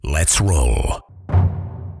Let's roll.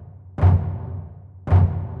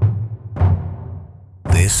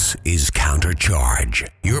 This is Countercharge,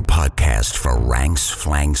 your podcast for ranks,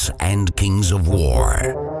 flanks, and kings of war.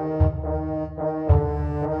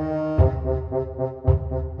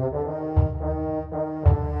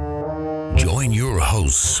 Join your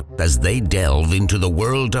hosts as they delve into the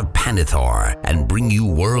world of Panithor and bring you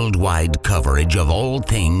worldwide coverage of all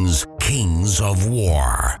things Kings of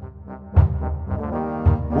War.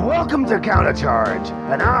 Welcome to Countercharge,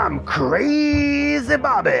 and I'm Crazy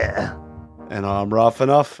Bobby. And I'm Rough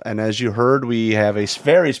Enough, and as you heard, we have a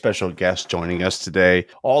very special guest joining us today,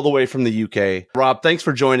 all the way from the UK. Rob, thanks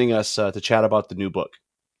for joining us to chat about the new book.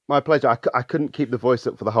 My pleasure. I couldn't keep the voice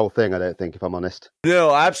up for the whole thing, I don't think, if I'm honest.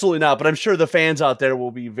 No, absolutely not, but I'm sure the fans out there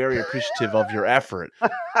will be very appreciative of your effort.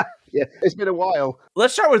 Yeah, it's been a while.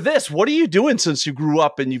 Let's start with this. What are you doing since you grew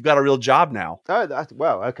up and you've got a real job now? Oh,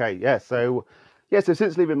 well, okay, yeah. So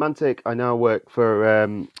since leaving Mantic, I now work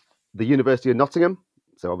for the University of Nottingham.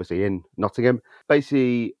 So obviously in Nottingham,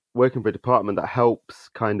 basically working for a department that helps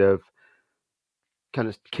kind of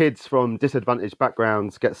kids from disadvantaged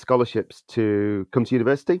backgrounds get scholarships to come to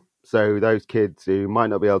university. So those kids who might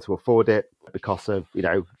not be able to afford it because of,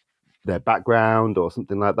 their background or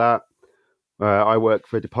something like that. I work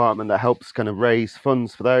for a department that helps kind of raise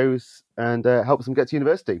funds for those and helps them get to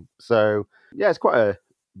university. So yeah, it's quite a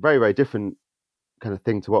very, very different kind of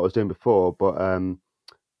thing to what I was doing before, but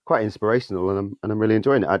quite inspirational, and I'm really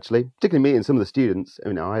enjoying it, actually, particularly meeting some of the students.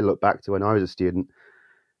 I look back to when I was a student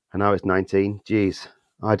and I was 19. Geez,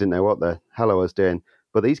 I didn't know what the hell I was doing,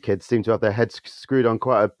 but these kids seem to have their heads screwed on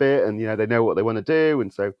quite a bit, and they know what they want to do,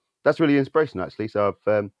 and so that's really inspirational, actually. So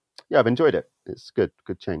I've enjoyed it. It's good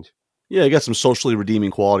change. Yeah, I guess some socially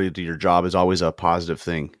redeeming quality to your job is always a positive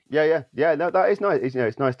thing. Yeah. No, that is nice.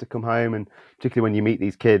 It's nice to come home, and particularly when you meet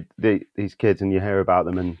these kids and you hear about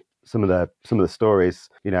them and some of the stories.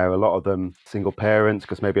 A lot of them single parents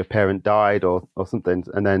because maybe a parent died or something,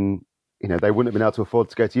 and then they wouldn't have been able to afford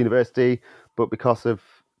to go to university, but because of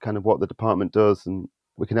kind of what the department does, and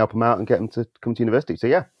we can help them out and get them to come to university. So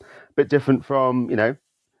yeah, a bit different from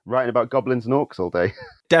writing about goblins and orcs all day.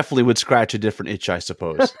 Definitely would scratch a different itch, I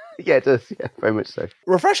suppose. Yeah, it does. Yeah, very much so.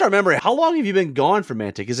 Refresh our memory. How long have you been gone from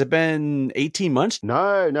Mantic? Has it been 18 months?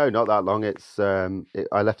 No, not that long. It's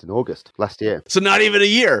I left in August last year. So not even a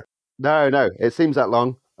year. No, it seems that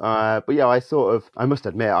long. But yeah, I must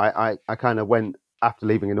admit, I kind of went, after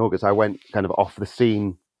leaving in August, I went kind of off the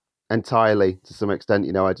scene entirely to some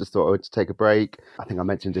extent. I just thought I would take a break. I think I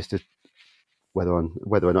mentioned this to whether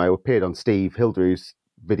or not I appeared on Steve Hildrew's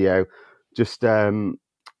video. Just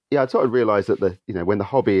I sort of realised that when the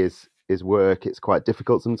hobby is work, it's quite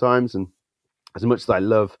difficult sometimes. And as much as I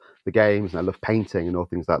love the games and I love painting and all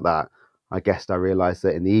things like that, I guess I realised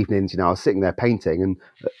that in the evenings, I was sitting there painting, and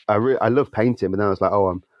I love painting, but then I was like,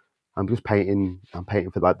 oh, I'm just painting. I'm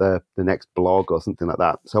painting for like the next blog or something like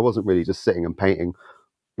that. So I wasn't really just sitting and painting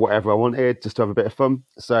whatever I wanted, just to have a bit of fun.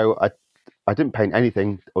 So I didn't paint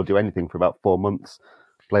anything or do anything for about 4 months.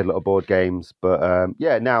 Played a lot of board games, but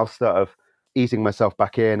now sort of easing myself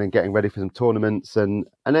back in and getting ready for some tournaments and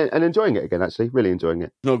enjoying it again. Actually, really enjoying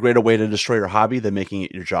it. No greater way to destroy your hobby than making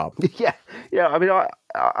it your job. Yeah. I mean,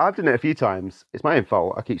 I've done it a few times. It's my own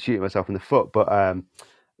fault. I keep shooting myself in the foot, but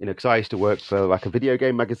because I used to work for like a video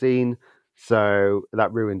game magazine, so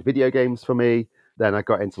that ruined video games for me. Then I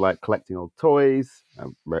got into like collecting old toys. I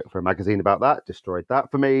wrote for a magazine about that, destroyed that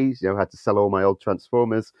for me. Had to sell all my old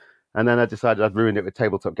Transformers. And then I decided I'd ruined it with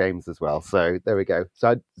tabletop games as well. So there we go.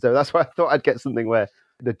 So that's why I thought I'd get something where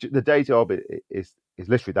the day job is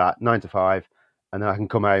literally that, 9 to 5. And then I can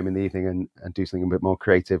come home in the evening and do something a bit more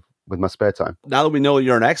creative with my spare time. Now that we know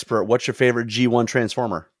you're an expert, what's your favorite G1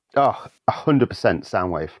 Transformer? Oh, 100%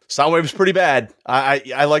 Soundwave. Soundwave's pretty bad.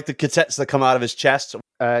 I like the cassettes that come out of his chest.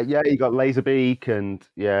 Yeah, you got Laserbeak and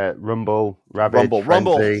Rumble, Ravage,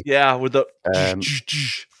 Rumble. Yeah, with the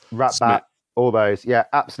Rat Bat. All those, yeah,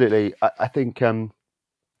 absolutely. I think,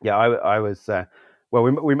 I was. Well,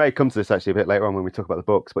 we may come to this actually a bit later on when we talk about the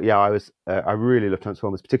books, but yeah, I was. I really love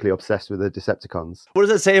Transformers, particularly obsessed with the Decepticons. What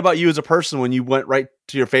does that say about you as a person when you went right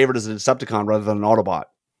to your favorite as a Decepticon rather than an Autobot?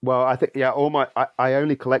 Well, I think I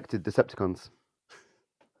only collected Decepticons.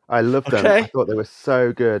 I loved them. I thought they were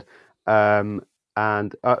so good. I may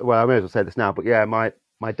as well say this now, but yeah, my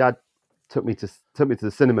dad took me to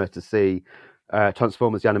the cinema to see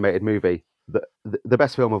Transformers the animated movie. The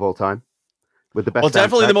best film of all time, with the best. Well,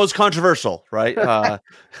 definitely the most controversial, right?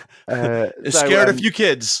 It scared a few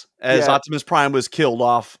kids as Optimus Prime was killed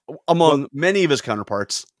off among many of his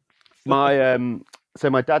counterparts. My So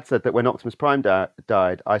my dad said that when Optimus Prime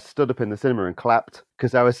died, I stood up in the cinema and clapped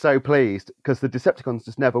because I was so pleased because the Decepticons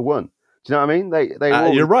just never won. Do you know what I mean? They You're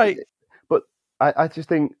always, right. but I just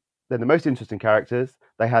think they're the most interesting characters.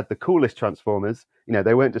 They had the coolest Transformers. You know,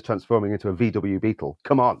 they weren't just transforming into a VW Beetle.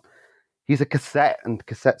 Come on, he's a cassette, and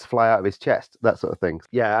cassettes fly out of his chest. That sort of thing.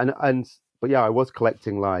 Yeah, but yeah, I was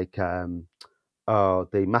collecting like the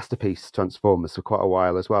Masterpiece Transformers for quite a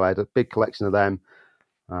while as well. I had a big collection of them.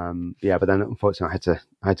 Yeah, but then unfortunately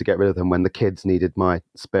I had to get rid of them when the kids needed my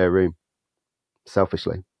spare room.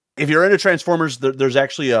 Selfishly. If you're into Transformers, there's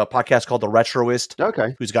actually a podcast called The Retroist.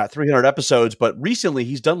 Okay. Who's got 300 episodes, but recently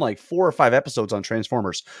he's done like 4 or 5 episodes on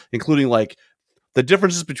Transformers, including like the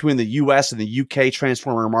differences between the US and the UK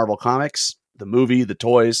Transformer Marvel comics, the movie, the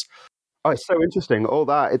toys. Oh, it's so interesting. All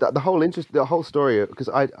that, the whole story, because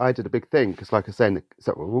I did a big thing, because like I said,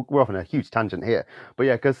 so we're off on a huge tangent here, but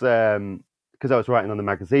yeah, because I was writing on the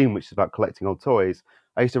magazine, which is about collecting old toys.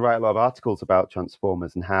 I used to write a lot of articles about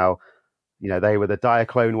Transformers and how, you know, they were the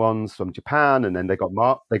Diaclone ones from Japan, and then they got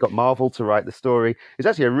Marvel to write the story. It's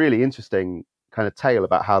actually a really interesting kind of tale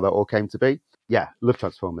about how that all came to be. Yeah, love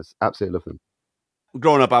Transformers, absolutely love them.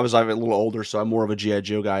 Growing up, I was a little older, so I'm more of a G.I.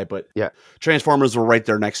 Joe guy, but yeah, Transformers were right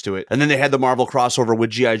there next to it. And then they had the Marvel crossover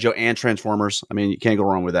with G.I. Joe and Transformers. I mean, you can't go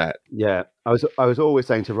wrong with that. Yeah, I was always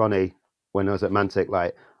saying to Ronnie when I was at Mantic,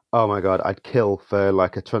 like, oh my God, I'd kill for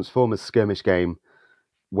like a Transformers skirmish game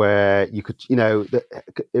where you could, you know,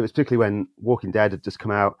 it was particularly when Walking Dead had just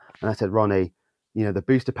come out, and I said, Ronnie, you know, the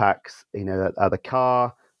booster packs, you know, are the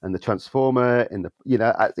car and the Transformer in the, you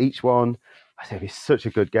know, at each one. I said, it's such a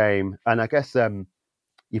good game. And I guess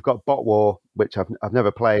you've got Bot War, which I've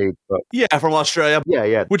never played, but yeah, from Australia.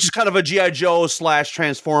 Yeah, which is kind of a G.I. Joe /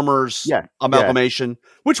 Transformers amalgamation,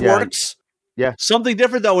 which works. Yeah, something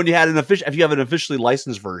different though when you had if you have an officially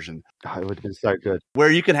licensed version. Oh, it would have been so good.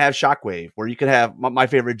 Where you can have Shockwave, where you can have my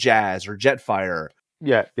favorite Jazz or Jetfire.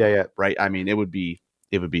 Yeah. Right. I mean, it would be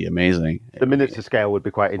amazing. The miniature scale would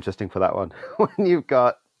be quite interesting for that one when you've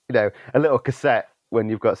got, you know, a little cassette when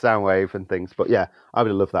you've got Soundwave and things. But yeah, I would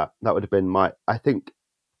have loved that. That would have been I think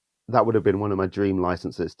that would have been one of my dream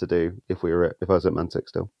licenses to do if I was at Mantic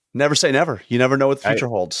still. Never say never. You never know what the future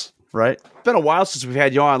holds, right? It's been a while since we've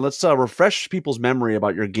had you on. Let's refresh people's memory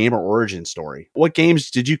about your gamer origin story. What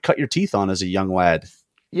games did you cut your teeth on as a young lad?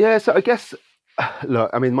 Yeah, so I guess, look,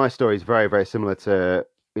 I mean, my story is very, very similar to,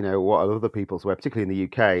 you know, what other people's were, particularly in the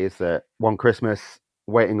UK, is that one Christmas,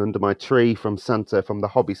 waiting under my tree from Santa, from the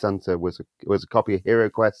hobby Santa, was a copy of Hero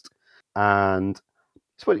Quest. And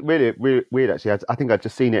it's really, really weird, actually. I think I'd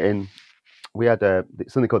just seen it we had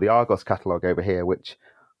something called the Argos catalogue over here, which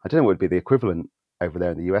I don't know what would be the equivalent over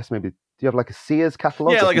there in the US. Maybe, do you have like a Sears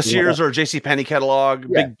catalogue? Yeah, like a Sears or a JCPenney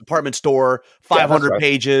catalog, big department store, 500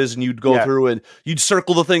 pages, and you'd go through and you'd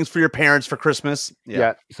circle the things for your parents for Christmas.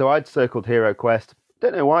 Yeah, so I'd circled Hero Quest.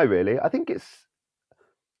 Don't know why, really. I think it's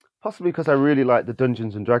possibly because I really liked the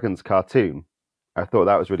Dungeons and Dragons cartoon. I thought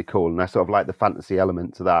that was really cool, and I sort of liked the fantasy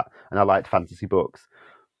element to that, and I liked fantasy books.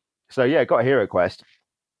 So yeah, got a Hero Quest,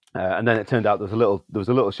 and then it turned out there was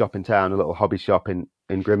a little shop in town, a little hobby shop in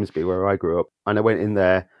Grimsby where I grew up, and I went in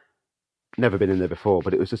there. Never been in there before,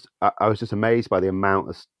 but it was just I was just amazed by the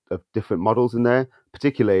amount of different models in there,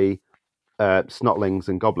 particularly snotlings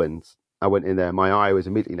and goblins. I went in there, my eye was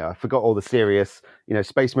immediately, you know, I forgot all the serious, you know,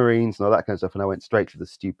 Space Marines and all that kind of stuff, and I went straight to the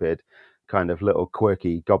stupid kind of little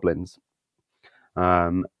quirky goblins.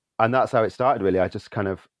 And that's how it started, really. I just kind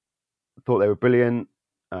of thought they were brilliant.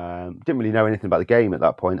 Didn't really know anything about the game at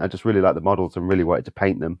that point. I just really liked the models and really wanted to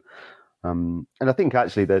paint them. And I think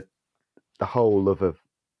actually the whole love of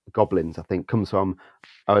goblins, I think, comes from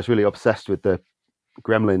I was really obsessed with the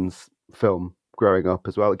Gremlins film growing up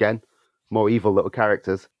as well. Again, more evil little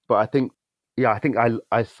characters. But I think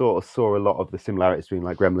I sort of saw a lot of the similarities between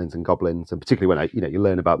like Gremlins and Goblins, and particularly when you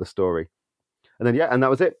learn about the story. And then and that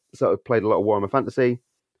was it. So I played a lot of Warhammer Fantasy.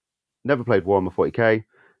 Never played Warhammer 40k.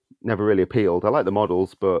 Never really appealed. I like the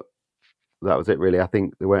models, but that was it really. I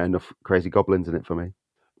think there weren't enough crazy goblins in it for me.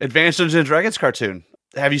 Advanced Dungeons and Dragons cartoon.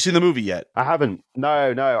 Have you seen the movie yet? I haven't. No,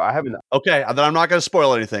 I haven't. Okay, then I'm not going to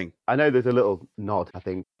spoil anything. I know there's a little nod, I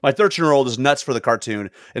think. My 13-year-old is nuts for the cartoon.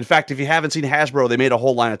 In fact, if you haven't seen Hasbro, they made a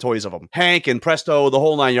whole line of toys of them. Hank and Presto, the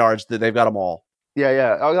whole 9 yards, they've got them all.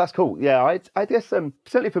 Yeah. Oh, that's cool. Yeah, I guess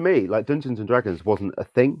certainly for me, like Dungeons and Dragons wasn't a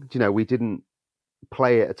thing. You know, we didn't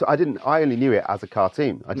play it. I only knew it as a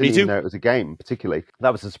cartoon. I didn't even know it was a game, particularly.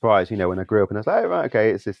 That was a surprise, you know, when I grew up and I was like, oh, right, okay,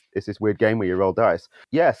 it's this weird game where you roll dice.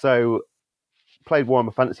 Yeah, so played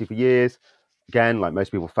Warhammer Fantasy for years. Again, like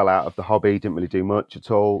most people, fell out of the hobby, didn't really do much at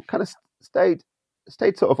all. Kind of stayed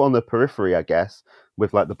sort of on the periphery, I guess,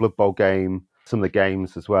 with like the Blood Bowl game, some of the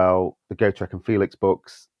games as well, the Gotrek and Felix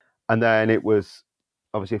books. And then it was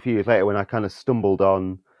obviously a few years later when I kind of stumbled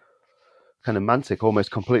on kind of Mantic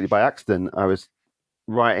almost completely by accident. I was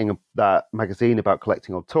writing that magazine about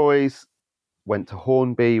collecting old toys, went to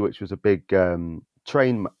Hornby, which was a big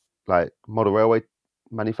train, like model railway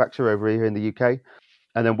manufacturer over here in the UK.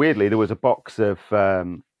 And then weirdly, there was a box of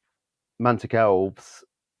Mantic elves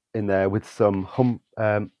in there with some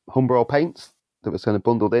Humber oil paints that was kind of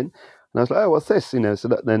bundled in. And I was like, oh, what's this?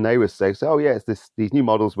 So then they were saying, oh, yeah, it's these new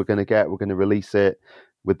models we're going to get. We're going to release it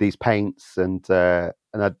with these paints. And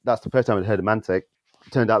that's the first time I'd heard of Mantic.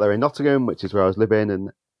 It turned out they're in Nottingham, which is where I was living,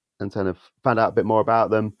 and kind of found out a bit more about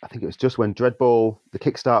them. I think it was just when Dreadball, the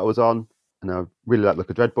Kickstarter was on, and I really liked the look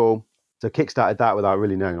of Dreadball. So kickstarted that without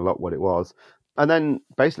really knowing a lot what it was. And then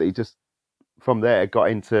basically just from there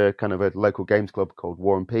got into kind of a local games club called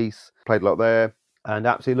War and Peace, played a lot there and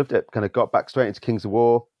absolutely loved it. Kind of got back straight into Kings of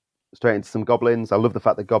War, straight into some goblins. I love the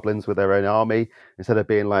fact that goblins were their own army instead of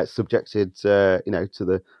being like subjected to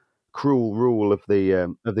the cruel rule of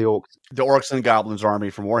the orcs. The orcs and goblins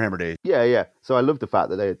army from Warhammer days. Yeah. So I love the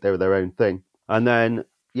fact that they were their own thing. And then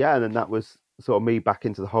that was sort of me back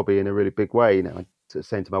into the hobby in a really big way. I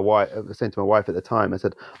saying to my wife at the time, I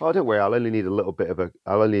said, "Oh, don't worry, I'll only need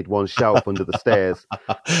I'll only need one shelf under the stairs."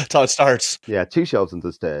 That's how it starts. Yeah, 2 shelves under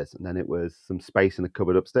the stairs, and then it was some space in a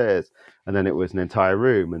cupboard upstairs, and then it was an entire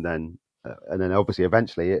room, and then obviously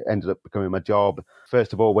eventually it ended up becoming my job.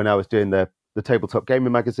 First of all, when I was doing the tabletop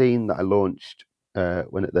gaming magazine that I launched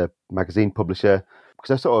when at the magazine publisher,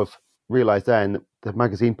 because I sort of realized then the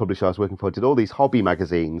magazine publisher I was working for did all these hobby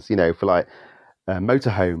magazines, for like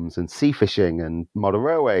motorhomes and sea fishing and model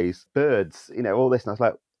railways, birds, all this. And I was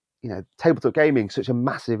like, tabletop gaming, such a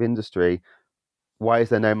massive industry. Why is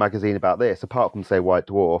there no magazine about this apart from, say, White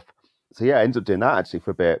Dwarf? So I ended up doing that actually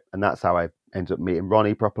for a bit. And that's how I ended up meeting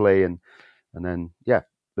Ronnie properly. And then, the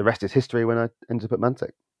rest is history when I ended up at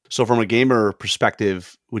Mantic. So from a gamer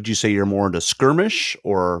perspective, would you say you're more into skirmish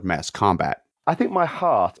or mass combat? I think my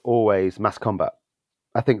heart always mass combat.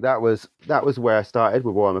 I think that was where I started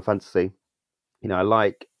with Warhammer Fantasy. I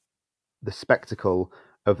like the spectacle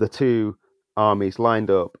of the 2 armies lined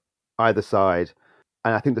up either side.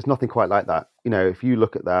 And I think there's nothing quite like that. If you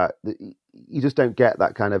look at that, you just don't get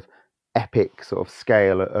that kind of epic sort of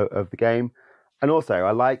scale of the game. And also,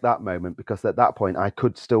 I like that moment because at that point I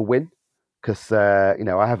could still win because, I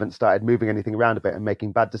haven't started moving anything around a bit and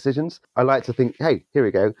making bad decisions. I like to think, hey, here we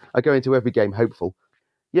go. I go into every game hopeful.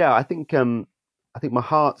 Yeah, I think my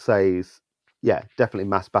heart says, definitely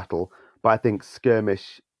mass battle. But I think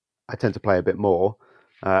skirmish, I tend to play a bit more.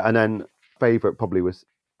 And then favourite probably was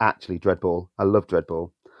actually Dreadball. I love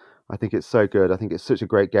Dreadball. I think it's so good. I think it's such a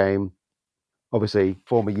great game. Obviously,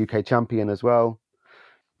 former UK champion as well.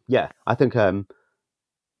 Yeah, I think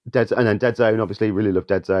Dead Zone. Obviously, really love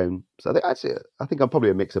Dead Zone. So I think I'm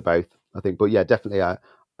probably a mix of both. I think, but yeah, definitely, I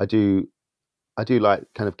do like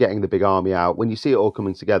kind of getting the big army out when you see it all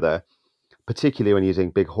coming together, particularly when you're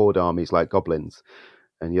using big horde armies like goblins.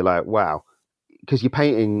 And you're like, wow, because you're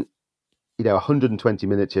painting, 120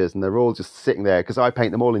 miniatures and they're all just sitting there because I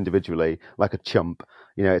paint them all individually like a chump.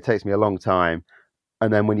 It takes me a long time.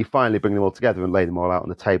 And then when you finally bring them all together and lay them all out on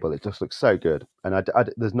the table, it just looks so good. And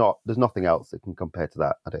there's nothing else that can compare to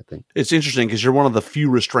that, I don't think. It's interesting because you're one of the few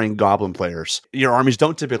restrained goblin players. Your armies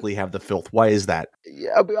don't typically have the filth. Why is that?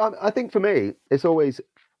 Yeah, I think for me, it's always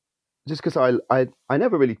just because I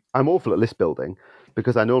never really, I'm awful at list building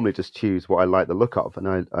because I normally just choose what I like the look of.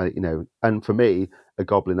 And and for me, a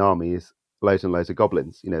goblin army is loads and loads of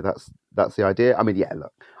goblins. That's the idea.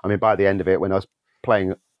 By the end of it, when I was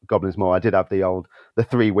playing goblins more, I did have the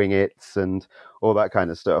 3 wingets and all that kind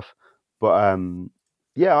of stuff. But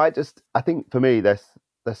I think for me, they're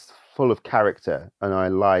full of character, and I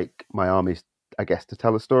like my armies, I guess, to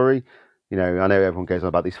tell a story. I know everyone goes on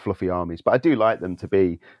about these fluffy armies, but I do like them to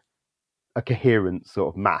be a coherent sort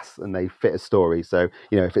of mass and they fit a story. So,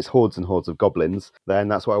 if it's hordes and hordes of goblins, then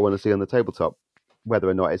that's what I want to see on the tabletop. Whether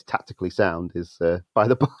or not it's tactically sound is by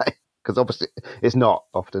the by, because obviously it's not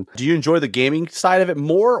often. Do you enjoy the gaming side of it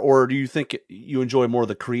more, or do you think you enjoy more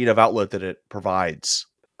the creative outlet that it provides?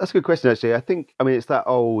 That's a good question, actually. I think, it's that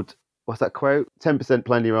old, what's that quote? 10%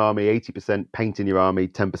 playing your army, 80% painting your army,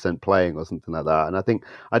 10% playing or something like that. And I think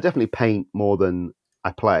I definitely paint more than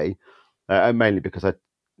I play, mainly because I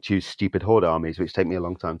choose stupid horde armies, which take me a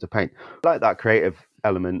long time to paint. I like that creative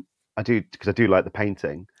element. I do, because I do like the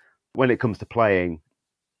painting. When it comes to playing,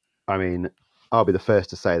 I'll be the first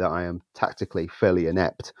to say that I am tactically fairly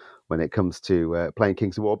inept when it comes to playing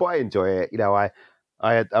Kings of War, but I enjoy it.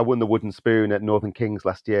 I won the Wooden Spoon at Northern Kings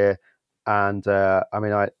last year, and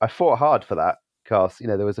I fought hard for that. because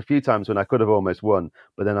there was a few times when I could have almost won,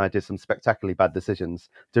 but then I did some spectacularly bad decisions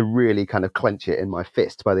to really kind of clench it in my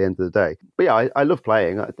fist by the end of the day. But yeah, I love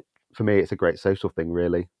playing. For me, it's a great social thing.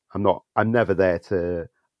 Really, I'm never there to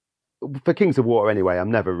for Kings of War anyway.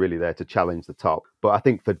 I'm never really there to challenge the top. But I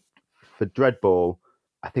think for Dreadball,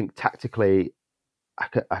 I think tactically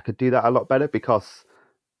I could do that a lot better because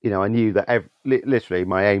I knew that literally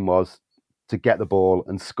my aim was to get the ball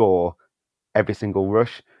and score every single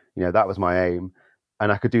rush. That was my aim,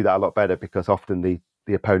 and I could do that a lot better because often the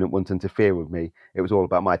opponent wouldn't interfere with me. It was all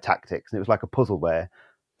about my tactics, and it was like a puzzle there.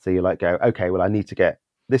 So you go, okay, well I need to get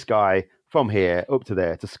this guy from here up to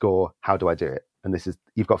there to score. How do I do it? And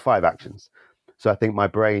you've got 5 actions. So I think my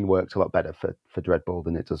brain works a lot better for Dreadball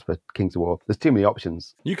than it does for Kings of War. There's too many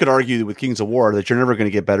options. You could argue with Kings of War that you're never going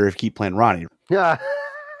to get better if you keep playing Ronnie. Yeah.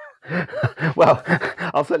 Well,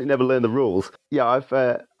 I'll certainly never learn the rules. Yeah, I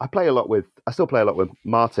still play a lot with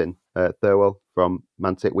Martin Thirlwell from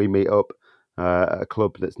Mantic. We meet up at a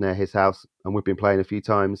club that's near his house, and we've been playing a few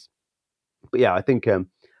times. But yeah, I think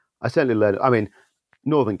I certainly learned. I mean,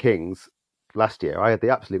 Northern Kings last year, I had the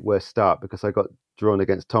absolute worst start because I got drawn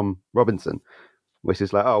against Tom Robinson, which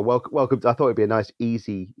is like, oh, welcome. I thought it'd be a nice,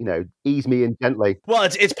 easy, ease me in gently. Well,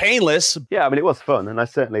 it's painless. Yeah, I mean, it was fun, and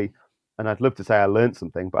I'd love to say I learned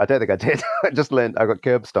something, but I don't think I did. I just learned I got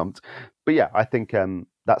curb stomped. But yeah, I think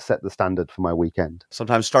that set the standard for my weekend.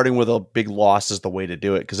 Sometimes starting with a big loss is the way to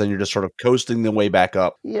do it, because then you're just sort of coasting the way back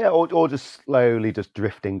up. Yeah, or just slowly just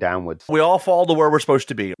drifting downwards. We all fall to where we're supposed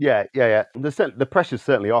to be. Yeah. The pressure's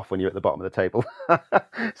certainly off when you're at the bottom of the table,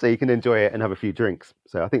 so you can enjoy it and have a few drinks.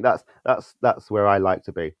 So I think that's where I like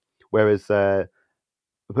to be. Whereas,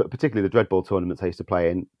 particularly the Dreadball tournaments I used to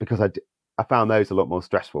play in, because I found those a lot more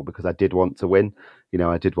stressful because I did want to win.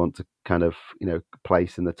 I did want to kind of,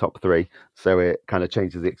 place in the top 3. So it kind of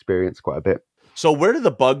changes the experience quite a bit. So where did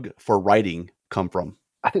the bug for writing come from?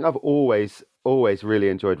 I think I've always really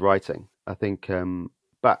enjoyed writing. I think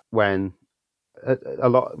back when a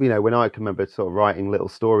lot, when I can remember sort of writing little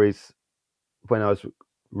stories when I was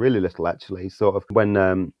really little, actually, sort of when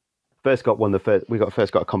we first got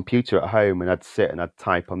a computer at home, and I'd sit and I'd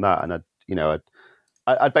type on that, and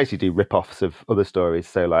I'd basically do rip-offs of other stories.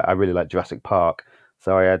 So like I really like Jurassic Park.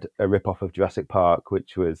 So I had a rip-off of Jurassic Park,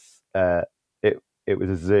 which was it was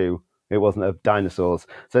a zoo. It wasn't of dinosaurs.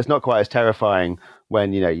 So it's not quite as terrifying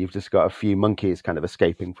when, you've just got a few monkeys kind of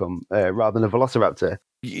escaping from rather than a velociraptor.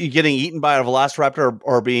 You getting eaten by a velociraptor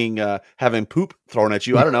or being having poop thrown at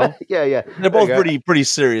you? I don't know. Yeah. They're both pretty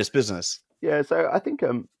serious business. Yeah, so I think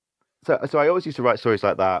so I always used to write stories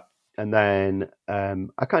like that, and then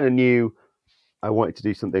I kind of knew I wanted to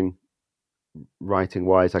do something writing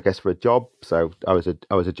wise, I guess, for a job. So I was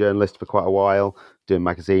a journalist for quite a while, doing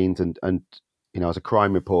magazines, and I was a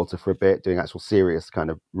crime reporter for a bit, doing actual serious kind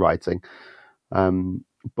of writing.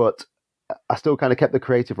 But I still kind of kept the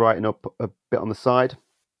creative writing up a bit on the side,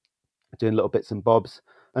 doing little bits and bobs.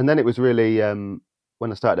 And then it was really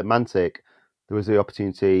when I started at Mantic, there was the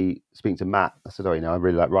opportunity speaking to Matt. I said, I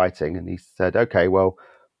really like writing, and he said, okay, well,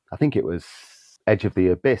 I think it was Edge of the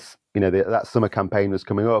Abyss. That summer campaign was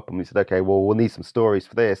coming up, and we said, okay, well, we'll need some stories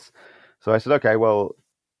for this. So I said, okay, well,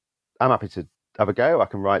 I'm happy to have a go. I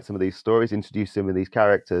can write some of these stories, introduce some of these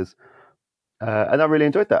characters. And I really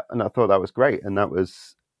enjoyed that. And I thought that was great. And that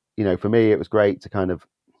was, for me, it was great to kind of,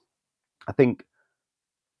 I think,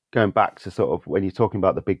 going back to sort of when you're talking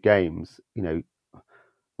about the big games, when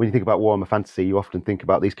you think about Warhammer Fantasy, you often think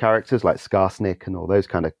about these characters like Skarsnik and all those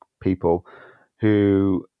kind of people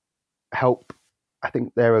who help. I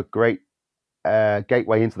think they're a great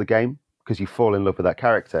gateway into the game because you fall in love with that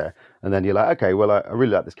character, and then you're like, okay, well, I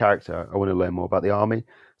really like this character. I want to learn more about the army.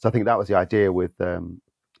 So I think that was the idea with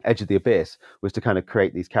Edge of the Abyss, was to kind of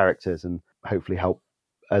create these characters and hopefully help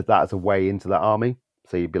that as a way into that army.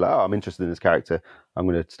 So you'd be like, oh, I'm interested in this character. I'm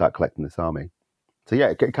going to start collecting this army. So yeah,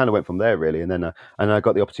 it kind of went from there really, and then I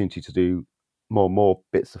got the opportunity to do more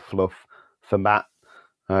bits of fluff for Matt,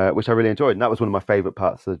 which I really enjoyed, and that was one of my favourite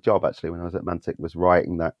parts of the job actually when I was at Mantic, was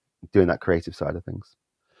writing that, doing that creative side of things.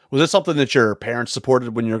 Was it something that your parents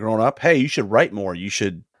supported when you were growing up? Hey, you should write more. You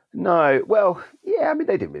should. No, well, yeah. I mean,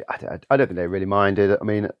 they didn't really. I don't think they really minded. I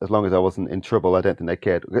mean, as long as I wasn't in trouble, I don't think they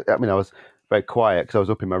cared. I mean, I was very quiet because I was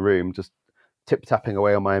up in my room just tip tapping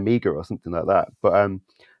away on my Amiga or something like that. But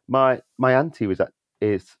my auntie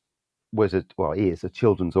is a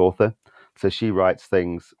children's author, so she writes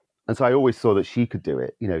things, and so I always saw that she could do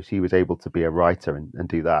it. She was able to be a writer and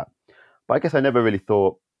do that. But I guess I never really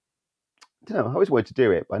thought. I always wanted to do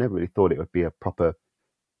it, but I never really thought it would be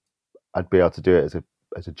I'd be able to do it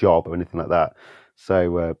as a job or anything like that.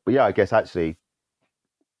 So, but yeah, I guess actually,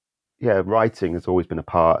 yeah, writing has always been a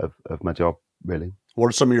part of my job really. What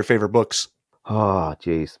are some of your favorite books? Oh,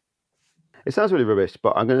 geez. It sounds really rubbish,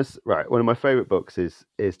 but I'm gonna right. One of my favorite books is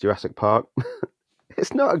Jurassic Park.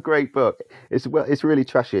 It's not a great book. It's really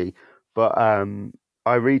trashy, but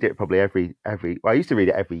I read it probably every. Well, I used to read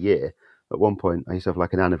it every year. At one point, I used to have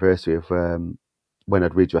like an anniversary of when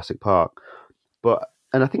I'd read Jurassic Park.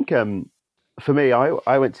 And I think for me,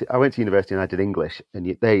 I went to university and I did English,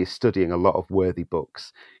 and there you're studying a lot of worthy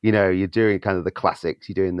books. You know, you're doing kind of the classics.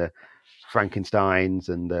 You're doing the Frankenstein's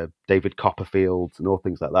and the David Copperfields and all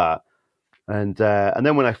things like that. And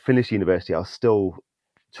then when I finished university, I was still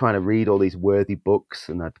trying to read all these worthy books,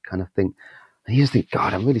 and I'd kind of think, and you just think,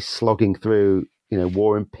 God, I'm really slogging through,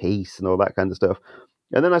 War and Peace and all that kind of stuff.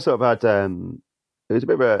 And then I sort of had, it was a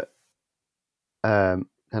bit of a kind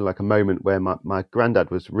of like a moment where my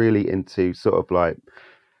granddad was really into sort of like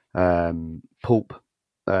pulp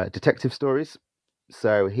detective stories.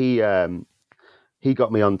 So he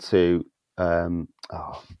got me onto The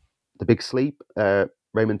Big Sleep,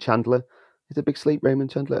 Raymond Chandler. Is it Big Sleep,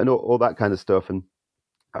 Raymond Chandler, and all that kind of stuff. And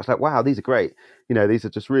I was like, wow, these are great. These are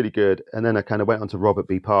just really good. And then I kind of went on to Robert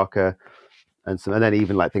B. Parker and then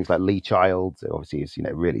even like things like Lee Childs. It obviously is,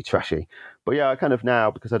 really trashy. But yeah, I kind of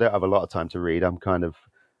now, because I don't have a lot of time to read, I'm kind of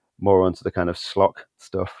more onto the kind of schlock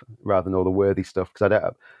stuff rather than all the worthy stuff, because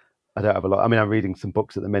I don't have a lot. I mean, I'm reading some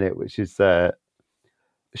books at the minute, which is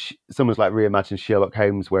someone's like reimagined Sherlock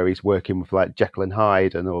Holmes, where he's working with like Jekyll and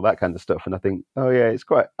Hyde and all that kind of stuff. And I think, oh yeah, it's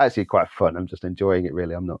quite fun. I'm just enjoying it,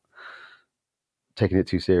 really. I'm not taking it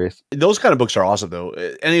too serious. Those kind of books are awesome, though.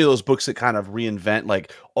 Any of those books that kind of reinvent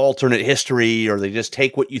like alternate history, or they just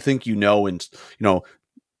take what you think and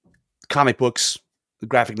comic books,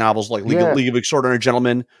 graphic novels like League of Extraordinary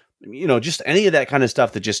Gentlemen, just any of that kind of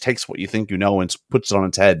stuff that just takes what you think and puts it on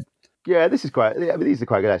its head. Yeah, these are quite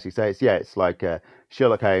good actually. So it's like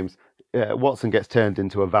Sherlock Holmes. Watson gets turned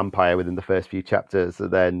into a vampire within the first few chapters,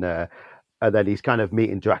 and then he's kind of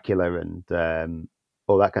meeting Dracula and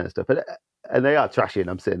all that kind of stuff. And they are trashy, and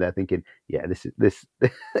I'm sitting there thinking, yeah, this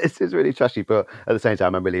is really trashy, but at the same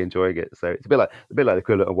time, I'm really enjoying it. So it's a bit like the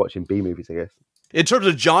equivalent of watching B movies, I guess. In terms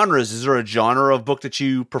of genres, is there a genre of book that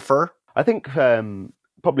you prefer? I think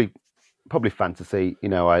probably fantasy.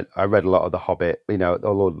 I read a lot of The Hobbit.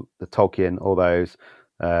 All the Tolkien, all those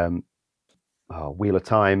Wheel of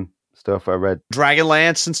Time stuff. I read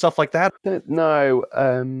Dragonlance and stuff like that. No,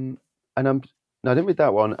 and I didn't read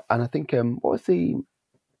that one. And I think what was the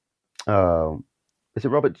is it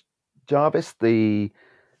Robert Jarvis, the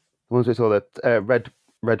ones we saw, the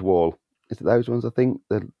Red Wall? Is it those ones? I think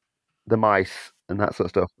the mice and that sort of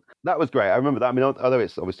stuff. That was great. I remember that. I mean, although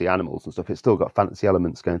it's obviously animals and stuff, it's still got fantasy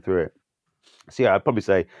elements going through it. So yeah, I'd probably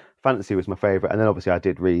say fantasy was my favorite, and then obviously I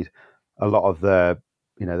did read a lot of the,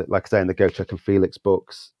 like I say, in the Gotrek and Felix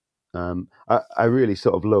books. I really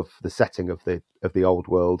sort of love the setting of the old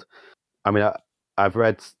world. I mean, I've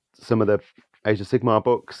read some of the Age of Sigmar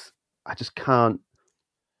books. I just can't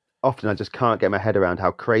get my head around how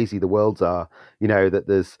crazy the worlds are. That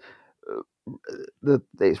there's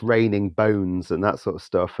it's raining bones and that sort of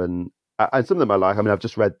stuff, and some of them I like. I mean, I've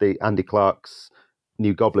just read the Andy Clark's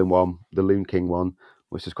new Goblin one, the Loon King one,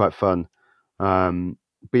 which is quite fun. But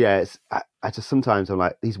yeah, I just sometimes I'm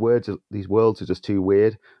like, these worlds are just too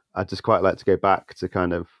weird. I'd just quite like to go back to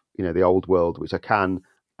kind of the old world, which I can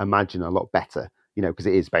imagine a lot better. Because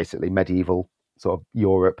it is basically medieval sort of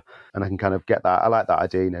Europe, and I can kind of get that. I like that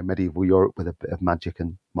idea, medieval Europe with a bit of magic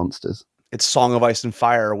and monsters. It's Song of Ice and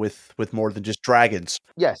Fire with more than just dragons.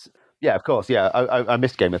 Yes, yeah, of course, yeah. I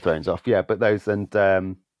missed Game of Thrones off, yeah, but those and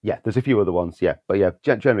yeah, there's a few other ones, yeah, but yeah,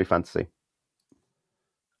 generally fantasy.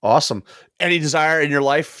 Awesome. Any desire in your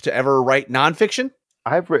life to ever write nonfiction?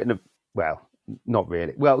 I've written well, not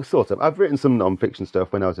really. Well, sort of. I've written some nonfiction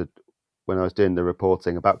stuff when I was doing the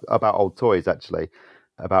reporting about old toys, actually,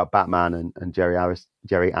 about Batman and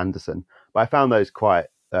Jerry Anderson. But I found those quite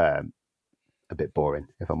a bit boring,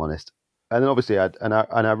 if I'm honest. And then obviously,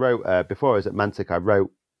 I wrote before I was at Mantic. I wrote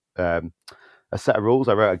a set of rules.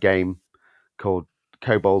 I wrote a game called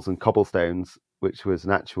Kobolds and Cobblestones, which was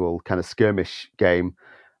an actual kind of skirmish game.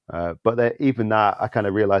 But even that, I kind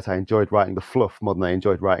of realized I enjoyed writing the fluff more than I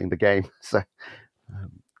enjoyed writing the game. So,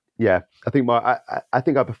 yeah, I think I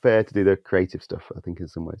think I prefer to do the creative stuff, I think, in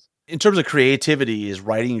some ways. In terms of creativity, is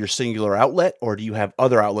writing your singular outlet, or do you have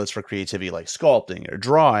other outlets for creativity like sculpting or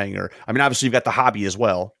drawing? Or, I mean, obviously you've got the hobby as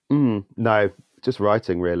well. No, just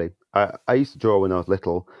writing, really. I used to draw when I was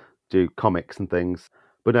little, do comics and things.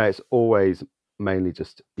 But no, it's always mainly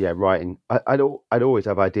just, writing. I'd always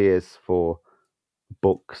have ideas for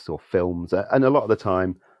books or films, and a lot of the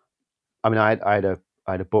time, I mean, I had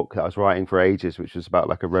a book that I was writing for ages, which was about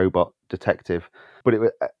like a robot detective, but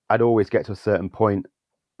I'd always get to a certain point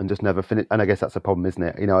and just never finish. And I guess that's a problem, isn't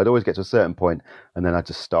it? I'd always get to a certain point and then I'd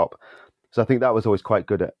just stop. So I think that was always quite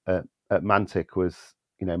good at Mantic was,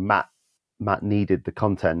 Matt needed the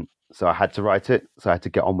content, so I had to write it. So I had to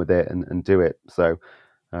get on with it and do it. So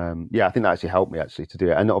I think that actually helped me to do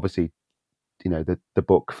it. And obviously, the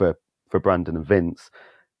book for Brandon and Vince,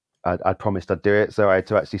 I'd promised I'd do it. So I had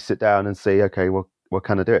to actually sit down and see, okay, well, what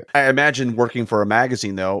can I do it? I imagine working for a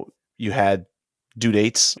magazine, though, you had due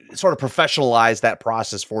dates, sort of professionalize that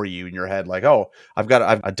process for you in your head. Like, oh, I've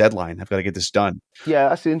a deadline. I've got to get this done. Yeah,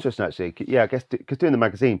 that's interesting, actually. Yeah, I guess because doing the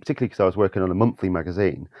magazine, particularly because I was working on a monthly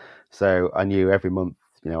magazine, so I knew every month,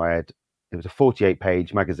 it was a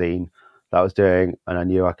 48-page magazine that I was doing, and I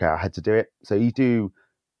knew, okay, I had to do it. So you do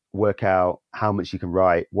work out how much you can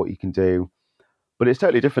write, what you can do, but it's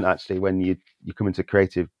totally different actually when you come into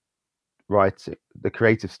creative writing, the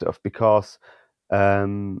creative stuff, because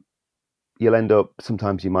you'll end up,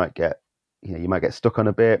 sometimes you might get stuck on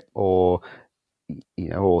a bit, or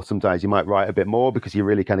sometimes you might write a bit more because you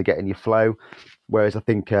really kind of get in your flow. Whereas I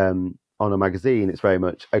think on a magazine, it's very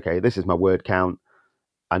much, okay, this is my word count.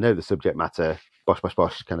 I know the subject matter, bosh, bosh,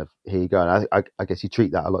 bosh, kind of, here you go. And I guess you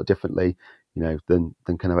treat that a lot differently, than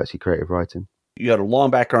kind of actually creative writing. You had a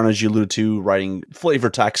long background, as you alluded to, writing flavor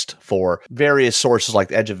text for various sources like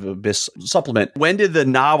the Edge of Abyss supplement. When did the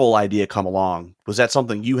novel idea come along? Was that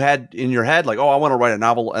something you had in your head? Like, oh, I want to write a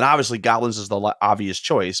novel. And obviously Goblins is the obvious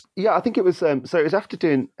choice. Yeah, I think it was, so it was after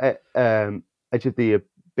doing Edge of the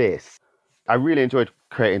Abyss. I really enjoyed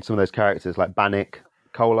creating some of those characters like Bannock,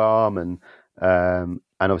 Colarm, and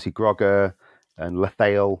obviously Grogger and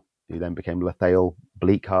Lethael, who then became Lethael,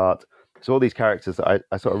 Bleakheart. So all these characters that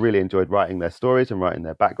I sort of really enjoyed writing their stories and writing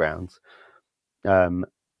their backgrounds. And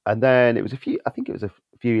then it was a few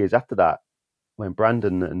years after that when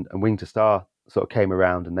Brandon and Wing to Star sort of came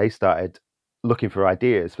around, and they started looking for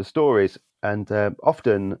ideas for stories. And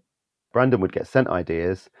often Brandon would get sent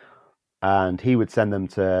ideas and he would send them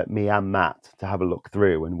to me and Matt to have a look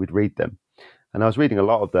through, and we'd read them. And I was reading a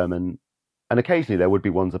lot of them, and occasionally there would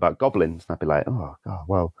be ones about goblins, and I'd be like, oh God,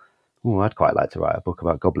 well, I'd quite like to write a book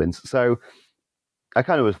about goblins. So I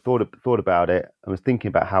kind of thought about it and was thinking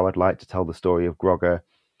about how I'd like to tell the story of Grogger.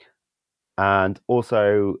 And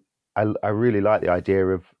also, I really like the idea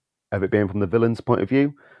of it being from the villain's point of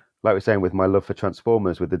view. Like we're saying with my love for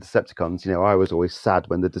Transformers with the Decepticons, I was always sad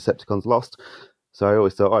when the Decepticons lost. So I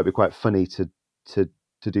always thought, it'd be quite funny to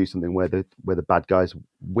do something where the bad guys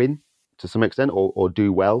win to some extent, or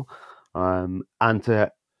do well, and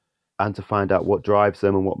to find out what drives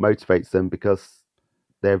them and what motivates them, because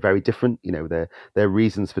they're very different. Their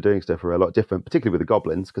reasons for doing stuff are a lot different, particularly with the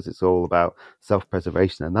goblins, because it's all about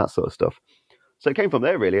self-preservation and that sort of stuff. So it came from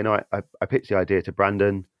there, really. And I pitched the idea to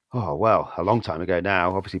Brandon, oh, well, a long time ago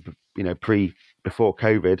now, obviously, before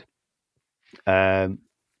COVID.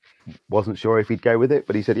 Wasn't sure if he'd go with it,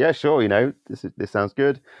 but he said, yeah, sure, this sounds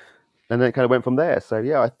good. And then it kind of went from there. So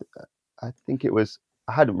yeah, I think it was,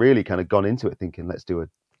 I hadn't really kind of gone into it thinking, let's do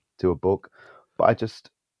a book, but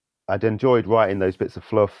I'd enjoyed writing those bits of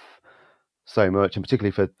fluff so much, and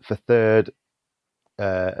particularly for third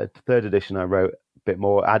edition, I wrote a bit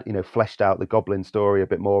more, fleshed out the Goblin story a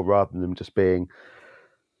bit more, rather than them just being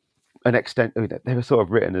an extent. They were sort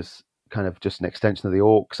of written as kind of just an extension of the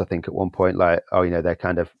orcs, I think, at one point, like, oh, they're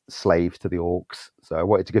kind of slaves to the orcs. So I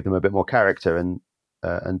wanted to give them a bit more character and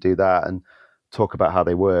do that, and talk about how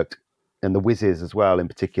they worked. And the wizards as well, in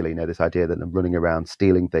particular, this idea that they're running around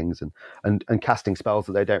stealing things and casting spells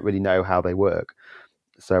that they don't really know how they work.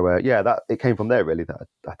 So that it came from there, really, that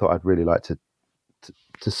I thought I'd really like to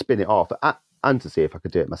spin it off, and to see if I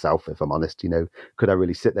could do it myself, if I'm honest. Could I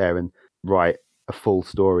really sit there and write a full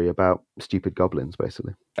story about stupid goblins,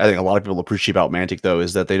 basically? I think a lot of people appreciate about Mantic, though,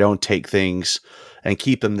 is that they don't take things and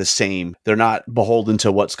keep them the same. They're not beholden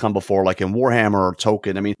to what's come before, like in Warhammer or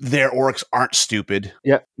Tolkien. I mean, their orcs aren't stupid.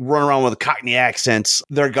 Yeah. Run around with Cockney accents.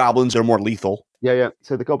 Their goblins are more lethal. Yeah.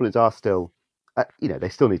 So the goblins are still, they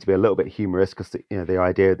still need to be a little bit humorous, because, the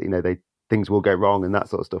idea that, things will go wrong and that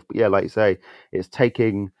sort of stuff. But yeah, like you say, it's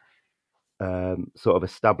taking sort of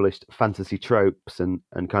established fantasy tropes and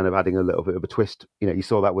kind of adding a little bit of a twist. You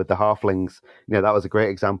saw that with the halflings. That was a great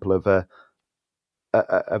example of a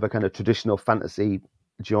kind of traditional fantasy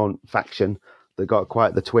jaunt faction that got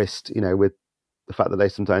quite the twist, with the fact that they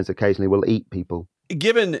sometimes occasionally will eat people.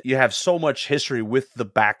 Given you have so much history with the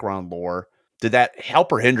background lore, did that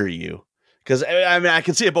help or hinder you? Because I mean, I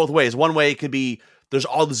can see it both ways. One way it could be there's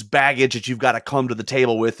all this baggage that you've got to come to the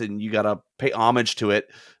table with, and you got to pay homage to it.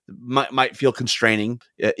 Might feel constraining.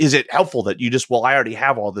 Is it helpful that you just, I already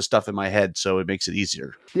have all this stuff in my head, so it makes it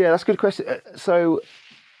easier? Yeah, that's a good question. So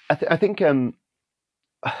I think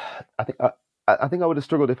I think I think I would have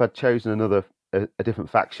struggled if I'd chosen a different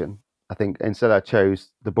faction. I think instead I chose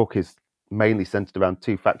the book is mainly centered around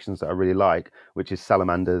two factions that I really like, which is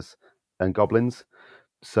salamanders and goblins.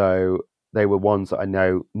 So they were ones that I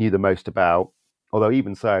knew the most about. Although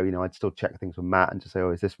even so, I'd still check things with Matt and just say,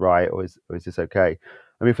 "Oh, is this right, or is this okay?"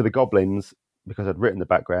 I mean, for the goblins, because I'd written the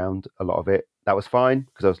background, a lot of it that was fine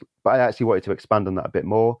but I actually wanted to expand on that a bit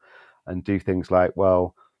more and do things like,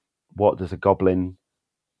 well, what does a goblin,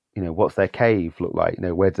 what's their cave look like?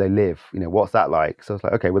 Where do they live? What's that like? So I was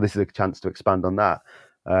like, okay, well, this is a chance to expand on that.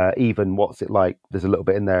 Even what's it like? There's a little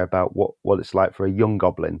bit in there about what it's like for a young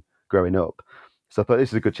goblin growing up. So I thought this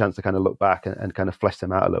is a good chance to kind of look back and kind of flesh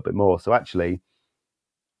them out a little bit more. So actually,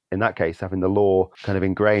 in that case, having the lore kind of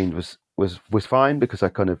ingrained was fine because I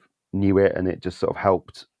kind of knew it and it just sort of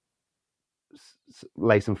helped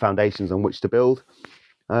lay some foundations on which to build.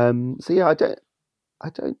 So yeah, I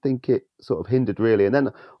don't think it sort of hindered really. And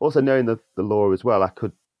then also knowing the lore as well, I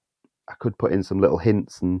could put in some little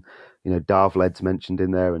hints and Darvled's mentioned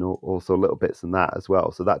in there and also little bits and that as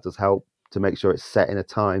well. So that does help to make sure it's set in a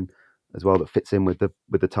time as well that fits in with the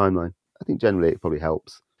timeline. I think generally it probably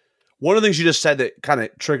helps. One of the things you just said that kind of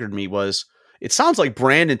triggered me was it sounds like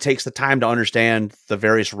Brandon takes the time to understand the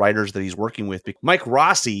various writers that he's working with. Mike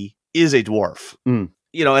Rossi is a dwarf. And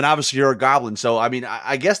obviously you're a goblin. So, I mean,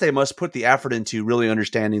 I guess they must put the effort into really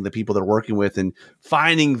understanding the people they're working with and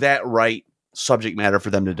finding that right subject matter for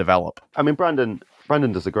them to develop. I mean, Brandon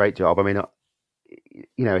does a great job. I mean,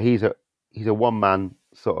 he's a one man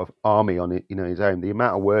sort of army on it, his own. The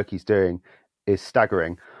amount of work he's doing is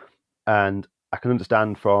staggering, and I can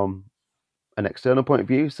understand from an external point of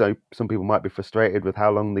view. So some people might be frustrated with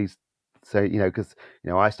how long these. So because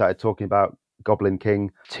I started talking about Goblin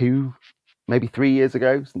King 3 years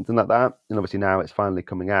ago, something like that, and obviously now it's finally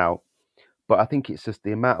coming out. But I think it's just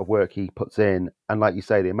the amount of work he puts in, and like you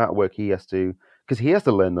say, the amount of work he has to, because he has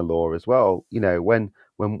to learn the lore as well. When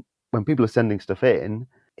people are sending stuff in,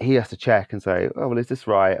 he has to check and say, "Oh, well, is this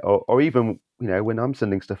right?" Or even when I'm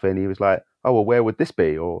sending stuff in, he was like, "Oh, well, where would this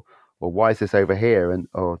be?" Or why is this over here?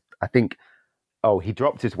 Or I think, oh, he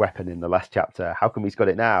dropped his weapon in the last chapter. How come he's got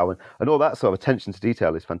it now? And all that sort of attention to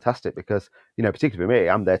detail is fantastic because particularly for me,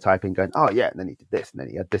 I'm there typing, going, "Oh yeah," and then he did this, and then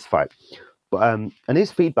he had this fight. But and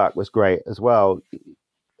his feedback was great as well,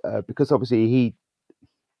 because obviously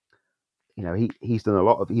he's done a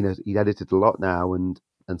lot of, he's edited a lot now, and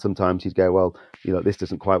sometimes he'd go, well, this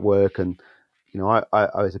doesn't quite work, and I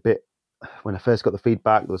was a bit, when I first got the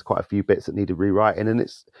feedback, there was quite a few bits that needed rewriting,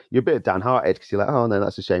 and you're a bit downhearted because you're like, oh no,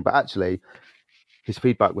 that's a shame, but actually his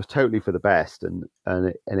feedback was totally for the best, and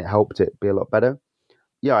it helped it be a lot better.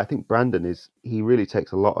 Yeah, I think Brandon he really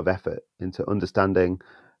takes a lot of effort into understanding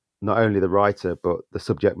not only the writer but the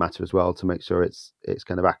subject matter as well to make sure it's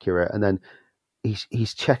kind of accurate, and then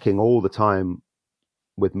he's checking all the time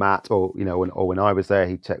with Matt, or when I was there,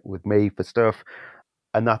 he'd check with me for stuff,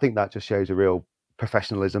 and I think that just shows a real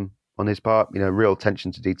professionalism on his part, real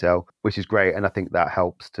attention to detail, which is great, and I think that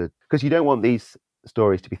helps because you don't want these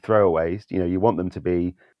stories to be throwaways. You want them to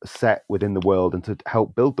be set within the world and to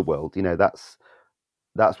help build the world.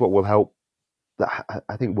 That's what will help.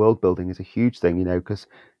 I think world building is a huge thing, because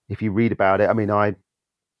if you read about it, I mean,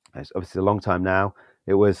 it's obviously a long time now.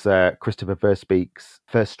 It was Christopher Verspeak's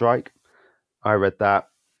First Strike. I read that,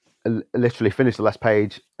 literally finished the last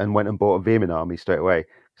page and went and bought a Vermin army straight away.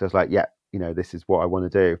 So I was like, yeah, this is what I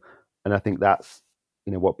want to do. And I think that's,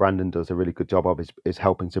 what Brandon does a really good job of is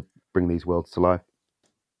helping to bring these worlds to life.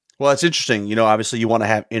 Well, it's interesting. Obviously you want to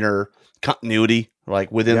have inner continuity,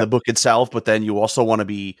 like within the book itself, but then you also want to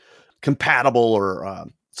be compatible or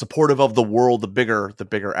supportive of the world, the bigger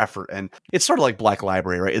effort. And it's sort of like Black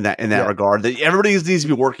Library, right? In that regard, that everybody needs to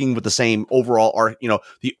be working with the same overall art.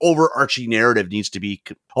 The overarching narrative needs to be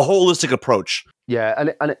a holistic approach.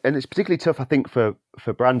 Yeah. And it's particularly tough, I think, for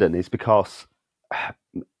Brandon, is because,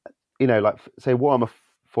 like say Warhammer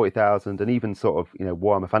 40,000 and even sort of,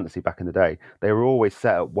 Warhammer Fantasy back in the day, they were always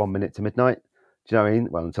set at 1 minute to midnight. Do you know what I mean?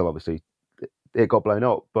 Well, until obviously it got blown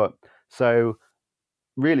up. But so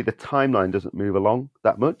really the timeline doesn't move along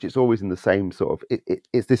that much. It's always in the same sort of,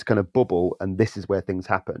 it's this kind of bubble, and this is where things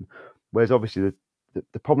happen. Whereas obviously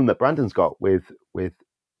the problem that Brandon's got with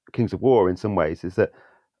Kings of War in some ways is that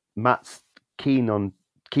Matt's keen on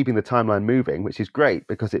keeping the timeline moving, which is great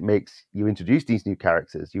because it makes you introduce these new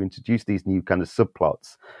characters, you introduce these new kind of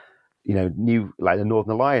subplots, new, like the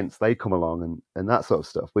Northern Alliance, they come along and that sort of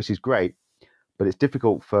stuff, which is great. But it's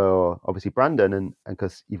difficult for obviously Brandon, and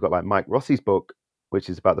because you've got like Mike Rossi's book, which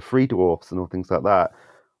is about the free dwarfs and all things like that.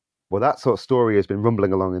 Well, that sort of story has been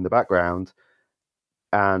rumbling along in the background,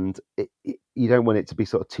 and you don't want it to be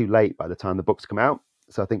sort of too late by the time the books come out.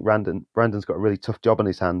 So I think Brandon's got a really tough job on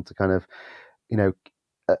his hand to kind of,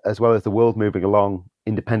 as well as the world moving along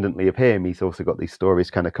independently of him, he's also got these stories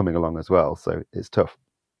kind of coming along as well. So it's tough.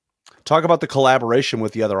 Talk about the collaboration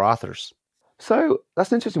with the other authors. So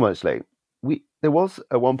that's an interesting one, actually. There was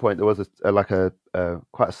at one point a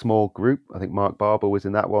quite a small group. I think Mark Barber was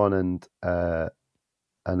in that one, and a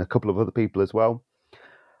couple of other people as well.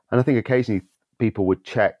 And I think occasionally people would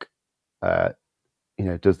check, do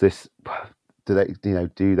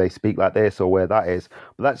they speak like this or where that is.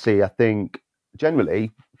 But actually, I think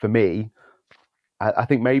generally for me, I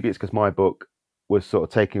think maybe it's because my book was sort of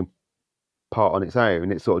taking part on its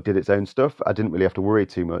own. It sort of did its own stuff. I didn't really have to worry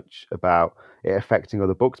too much about it affecting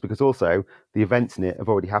other books, because also the events in it have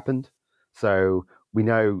already happened. So we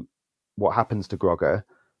know what happens to Grogger.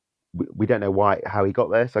 We don't know how he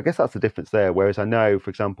got there. So I guess that's the difference there. Whereas I know,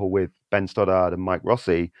 for example, with Ben Stoddard and Mike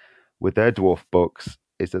Rossi, with their dwarf books,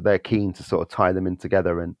 is that they're keen to sort of tie them in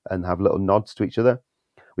together and have little nods to each other,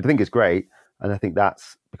 which I think is great. And I think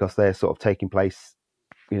that's because they're sort of taking place,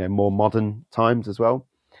 more modern times as well.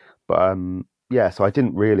 But so I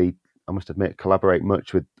didn't really, I must admit, collaborate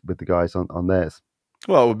much with the guys on theirs.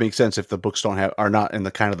 Well, it would make sense if the books are not in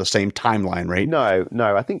the kind of the same timeline, right?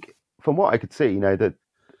 No. I think from what I could see, that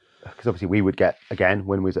because obviously we would get, again,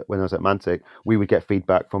 when I was at Mantic, we would get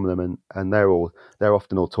feedback from them, and they're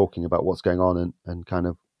often all talking about what's going on and kind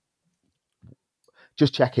of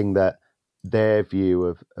just checking that their view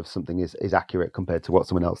of something is accurate compared to what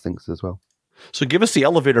someone else thinks as well. So give us the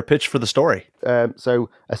elevator pitch for the story. So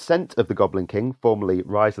Ascent of the Goblin King, formerly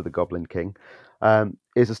Rise of the Goblin King,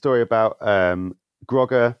 is a story about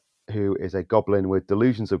Grogger, who is a goblin with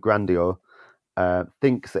delusions of grandeur,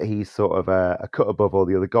 thinks that he's sort of a cut above all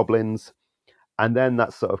the other goblins. And then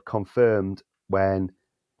that's sort of confirmed when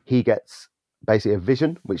he gets basically a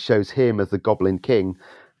vision, which shows him as the Goblin King.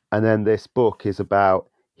 And then this book is about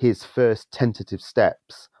his first tentative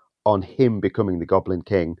steps on him becoming the Goblin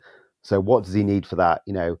King. So what does he need for that?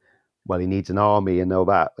 Well, he needs an army and all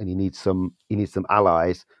that, and he needs some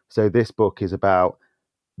allies. So this book is about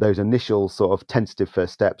those initial sort of tentative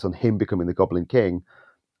first steps on him becoming the Goblin King,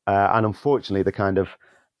 and unfortunately,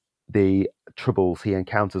 the troubles he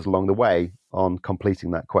encounters along the way on completing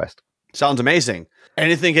that quest. Sounds amazing.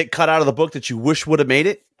 Anything get cut out of the book that you wish would have made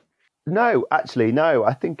it? No, actually, no.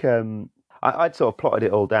 I think I'd sort of plotted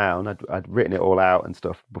it all down. I'd written it all out and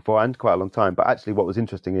stuff beforehand, quite a long time. But actually, what was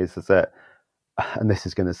interesting is that, and this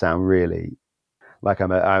is going to sound really like it's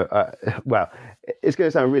going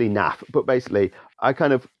to sound really naff, but basically, I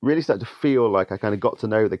kind of really started to feel like I kind of got to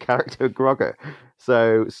know the character of Grogger.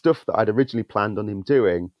 So stuff that I'd originally planned on him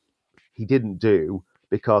doing, he didn't do,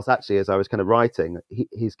 because actually, as I was kind of writing,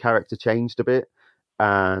 his character changed a bit.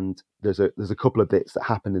 And there's a couple of bits that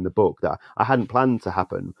happened in the book that I hadn't planned to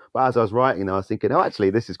happen. But as I was writing, I was thinking, oh, actually,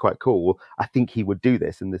 this is quite cool. I think he would do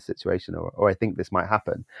this in this situation, or I think this might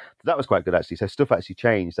happen. So that was quite good, actually. So stuff actually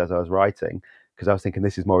changed as I was writing, because I was thinking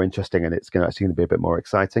this is more interesting and it's going to be a bit more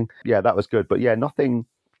exciting. Yeah, that was good. But yeah, nothing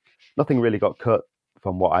really got cut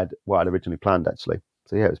from what I'd originally planned, actually.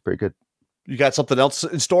 So yeah, it was pretty good. You got something else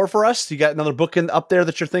in store for us? You got another book up there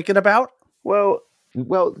that you're thinking about? Well,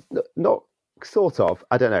 not. Sort of.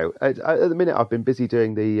 I don't know. At the minute, I've been busy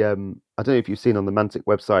doing the. I don't know if you've seen on the Mantic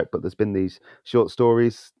website, but there's been these short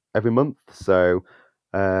stories every month. So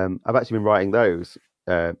I've actually been writing those.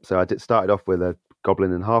 So I started off with a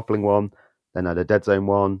Goblin and Halfling one, then I had a Dead Zone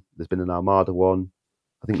one. There's been an Armada one.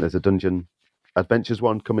 I think there's a Dungeon Adventures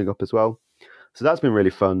one coming up as well. So that's been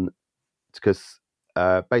really fun, because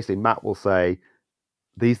basically Matt will say,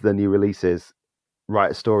 "These are the new releases.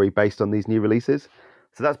 Write a story based on these new releases."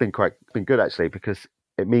 So that's been good, actually, because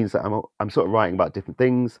it means that I'm sort of writing about different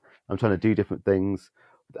things. I'm trying to do different things.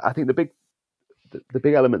 I think the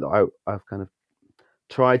big element that I've kind of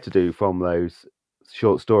tried to do from those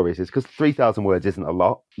short stories is, because 3,000 words isn't a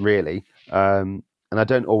lot, really, and I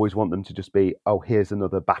don't always want them to just be, oh, here's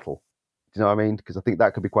another battle. Do you know what I mean? Because I think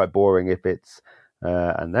that could be quite boring if it's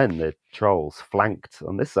and then the trolls flanked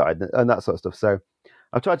on this side and that sort of stuff. So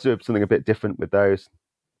I've tried to do something a bit different with those.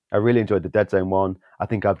 I really enjoyed the Dead Zone one. I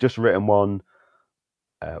think I've just written one,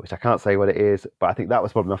 which I can't say what it is, but I think that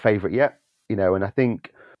was probably my favourite yet. And I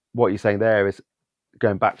think what you're saying there is,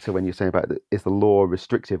 going back to when you're saying about is the law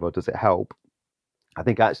restrictive or does it help? I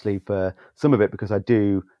think actually for some of it, because I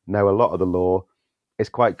do know a lot of the law, it's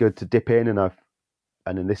quite good to dip in.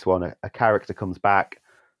 And in this one, a character comes back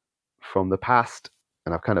from the past,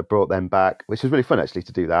 and I've kind of brought them back, which is really fun actually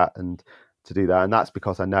to do that. And that's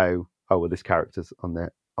because I know, oh well, this character's on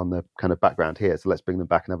the kind of background here, so let's bring them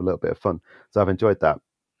back and have a little bit of fun. So I've enjoyed that.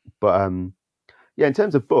 But yeah, in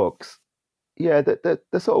terms of books, yeah, there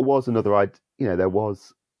sort of was another idea. there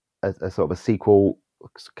was a sort of a sequel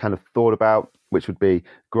kind of thought about, which would be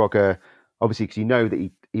Grogger, obviously, because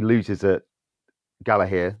that he loses at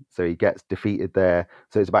Galahir, so he gets defeated there.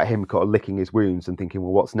 So it's about him kind of licking his wounds and thinking,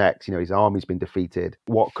 well, what's next? His army's been defeated.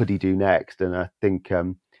 What could he do next? And I think,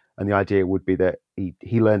 and the idea would be that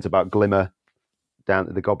he learns about Glimmer down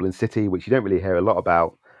at the Goblin City, which you don't really hear a lot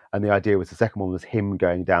about. And the idea was the second one was him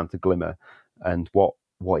going down to Glimmer and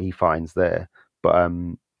what he finds there. But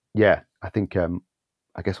I think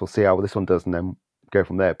I guess we'll see how this one does and then go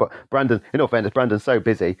from there. But Brandon, in all fairness, Brandon's so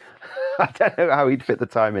busy. I don't know how he'd fit the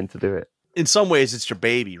time in to do it. In some ways, it's your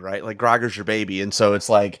baby, right? Like Grogger's your baby, and so it's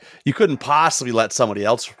like you couldn't possibly let somebody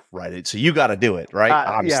else write it, so you got to do it, right?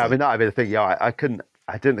 Yeah, I mean that'd be the thing. Yeah, I couldn't.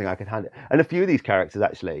 I didn't think I could handle it. And a few of these characters,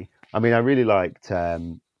 actually, I mean, I really liked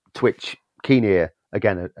Twitch Keenear,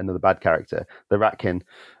 again, another bad character, the Ratkin.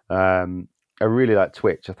 I really liked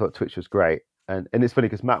Twitch. I thought Twitch was great, and it's funny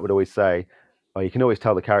because Matt would always say, "Oh, you can always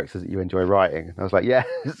tell the characters that you enjoy writing." And I was like, "Yeah,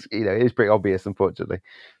 it is pretty obvious, unfortunately."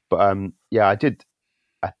 But yeah, I did.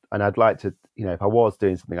 And I'd like to, if I was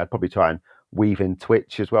doing something, I'd probably try and weave in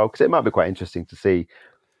Twitch as well, because it might be quite interesting to see.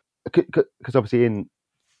 Because obviously in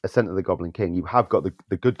Ascent of the Goblin King, you have got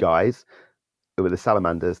the good guys with the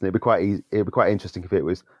salamanders, and it'd be quite easy, it'd be quite interesting if it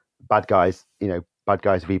was bad guys, bad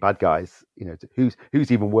guys v bad guys, who's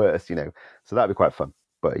even worse, So that'd be quite fun.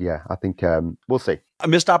 But yeah, I think we'll see. A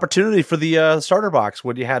missed opportunity for the starter box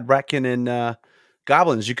when you had Ratkin and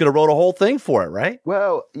Goblins. You could have wrote a whole thing for it, right?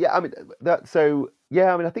 Well, yeah, I mean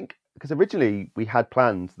I think because originally we had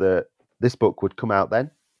planned that this book would come out then.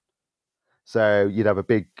 So you'd have a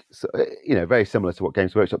big, very similar to what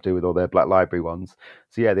Games Workshop do with all their Black Library ones.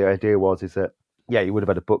 So yeah, the idea is that, you would have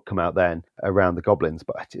had a book come out then around the Goblins,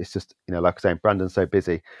 but it's just, like I was saying, Brandon's so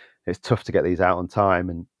busy, it's tough to get these out on time.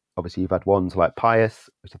 And obviously you've had ones like Pious,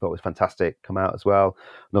 which I thought was fantastic, come out as well.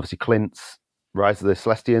 And obviously Clint's Rise of the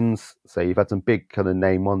Celestians. So you've had some big kind of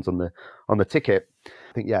name ones on the ticket.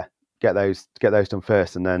 I think, get those done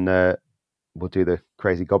first, and then we'll do the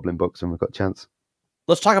crazy Goblin books when we've got a chance.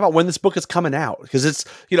 Let's talk about when this book is coming out, because it's,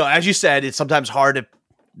 as you said, it's sometimes hard to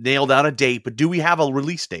nail down a date, but do we have a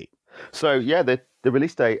release date? So yeah, the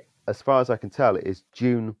release date, as far as I can tell, is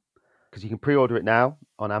June, because you can pre-order it now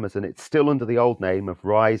on Amazon. It's still under the old name of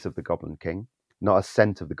Rise of the Goblin King, not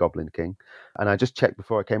Ascent of the Goblin King. And I just checked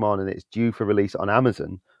before I came on, and it's due for release on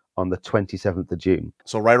Amazon on the 27th of June.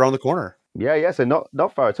 So right around the corner. Yeah. So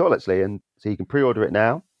not far at all, actually. And so you can pre-order it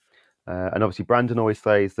now. And obviously Brandon always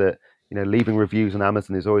says that, leaving reviews on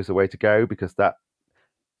Amazon is always the way to go, because that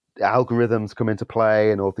algorithms come into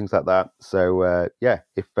play and all things like that. So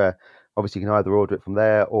if obviously you can either order it from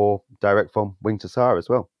there or direct from Wing to Sar as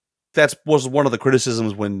well. That was one of the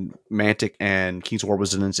criticisms when Mantic and King's War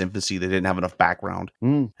was in its infancy. They didn't have enough background.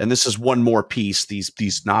 And this is one more piece.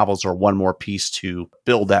 These novels are one more piece to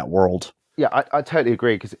build that world. Yeah, I totally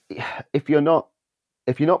agree, because if you're not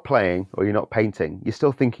playing or you're not painting, you're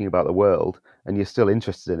still thinking about the world and you're still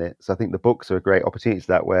interested in it. So I think the books are a great opportunity to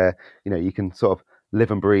that, where, you can sort of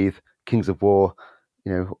live and breathe Kings of War,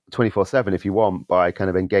 24/7 if you want, by kind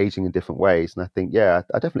of engaging in different ways. And I think, I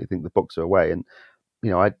definitely think the books are a way. And,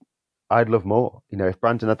 I'd love more. If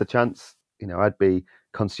Brandon had the chance, I'd be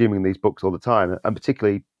consuming these books all the time, and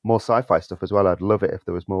particularly more sci-fi stuff as well. I'd love it if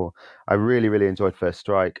there was more. I really, really enjoyed First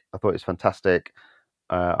Strike. I thought it was fantastic.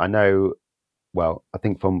 I know, well, I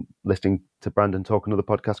think from listening to Brandon talk on other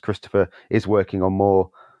podcasts, Christopher is working on more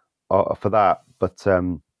for that. But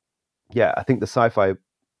I think the sci-fi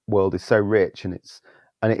world is so rich, and it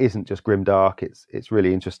isn't just grimdark. It's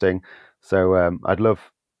really interesting. So I'd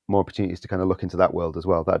love more opportunities to kind of look into that world as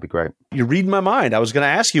well. That'd be great. You're reading my mind. I was going to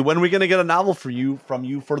ask you, when are we going to get a novel from you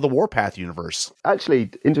for the Warpath universe?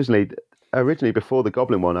 Actually, interestingly, originally before the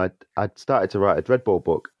Goblin one, I'd started to write a Dreadball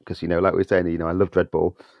book, because like we were saying, I love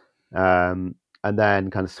Dreadball, and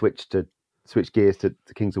then kind of switched gears to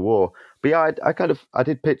Kings of War. But yeah, I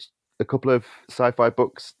did pitch a couple of sci-fi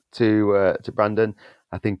books to Brandon.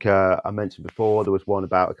 I think I mentioned before there was one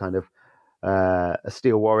about a kind of a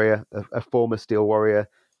steel warrior, a former steel warrior.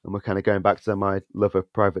 And we're kind of going back to my love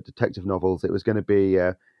of private detective novels. It was going to be,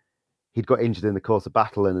 he'd got injured in the course of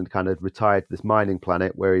battle and kind of retired to this mining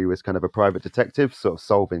planet where he was kind of a private detective, sort of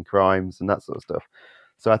solving crimes and that sort of stuff.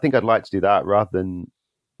 So I think I'd like to do that rather than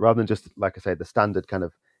just, like I say, the standard kind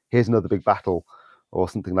of, here's another big battle or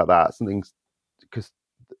something like that. Because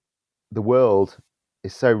the world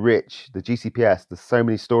is so rich, the GCPS, there's so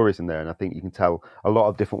many stories in there. And I think you can tell a lot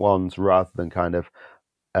of different ones rather than kind of,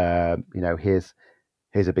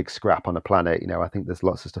 here's a big scrap on a planet. I think there's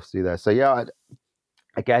lots of stuff to do there. So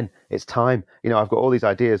again, it's time. I've got all these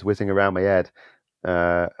ideas whizzing around my head,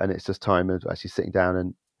 and it's just time of actually sitting down.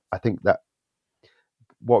 And I think that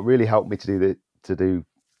what really helped me to do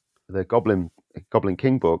the Goblin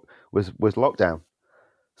King book was lockdown.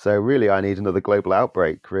 So really, I need another global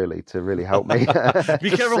outbreak really to really help me. Be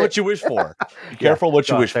careful what you wish for. Be Yeah, careful what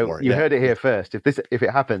you wish so for. you Yeah. heard it here first. If it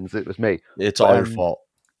happens, it was me. It's But, all your fault.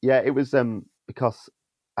 Yeah, it was because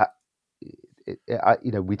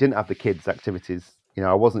we didn't have the kids' activities.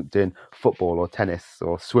 I wasn't doing football or tennis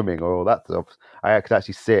or swimming or all that stuff. I could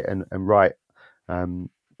actually sit and write. But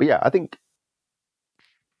yeah, I think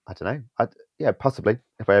I don't know. Yeah, possibly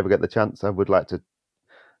if I ever get the chance, I would like to.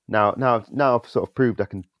 Now I've sort of proved I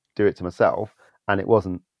can do it to myself, and it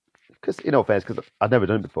wasn't because in all fairness, because I'd never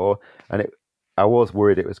done it before, and I was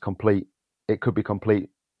worried it was complete. It could be complete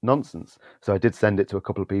nonsense. So I did send it to a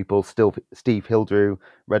couple of people. Still, Steve Hildrew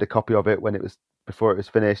read a copy of it when it was before it was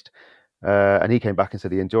finished, and he came back and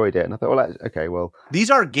said he enjoyed it. And I thought, well, okay, well,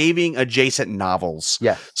 these are gaming adjacent novels.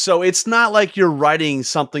 Yes. So it's not like you're writing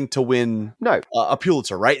something to win a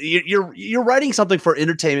Pulitzer, right? You're writing something for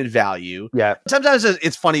entertainment value. Yeah. Sometimes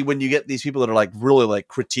it's funny when you get these people that are like really like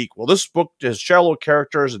critique. Well, this book has shallow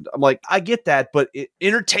characters, and I'm like, I get that, but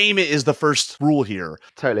entertainment is the first rule here.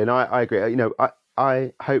 Totally, and I agree.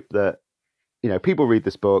 I hope that people read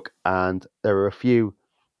this book, and there are a few.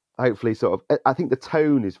 Hopefully, sort of. I think the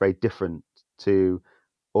tone is very different to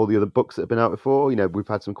all the other books that have been out before. We've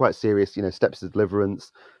had some quite serious, Steps to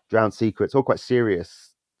Deliverance, Drowned Secrets, all quite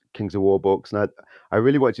serious Kings of War books. And I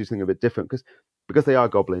really want you to think of it different because they are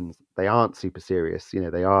goblins. They aren't super serious.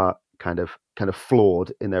 They are kind of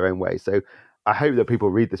flawed in their own way. So I hope that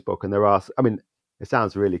people read this book and there are. I mean, it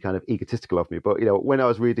sounds really kind of egotistical of me, but when I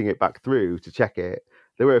was reading it back through to check it,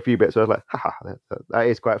 there were a few bits where I was like, haha, that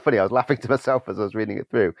is quite funny. I was laughing to myself as I was reading it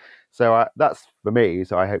through. So that's for me.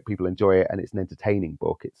 So I hope people enjoy it, and it's an entertaining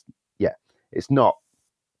book. It's not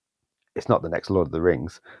the next Lord of the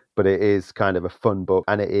Rings, but it is kind of a fun book,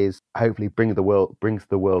 and it is hopefully brings the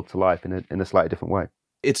world to life in a slightly different way.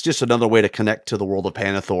 It's just another way to connect to the world of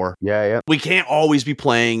Panathor. Yeah. We can't always be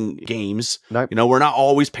playing games. Nope. We're not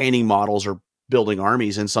always painting models or building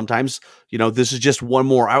armies, and sometimes this is just one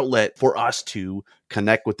more outlet for us to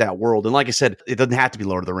connect with that world. And like I said, it doesn't have to be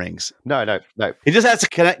Lord of the Rings. No. It just has to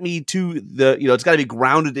connect me to the it's got to be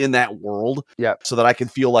grounded in that world, so that I can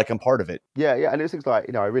feel like I'm part of it. Yeah, and it's things like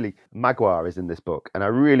Magua is in this book, and I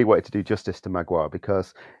really wanted to do justice to Magua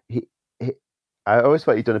because I always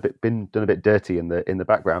felt he'd been done a bit dirty in the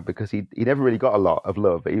background because he never really got a lot of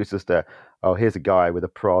love. He was just here's a guy with a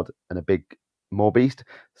prod and a big more beast.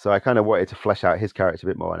 So I kind of wanted to flesh out his character a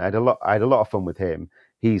bit more, and I had a lot of fun with him.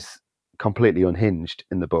 He's completely unhinged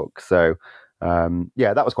in the book, so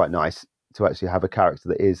that was quite nice to actually have a character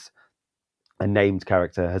that is a named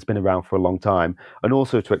character, has been around for a long time, and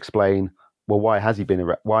also to explain, well, why has he been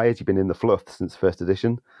in the fluff since first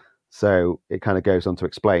edition? So it kind of goes on to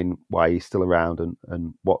explain why he's still around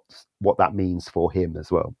and what that means for him as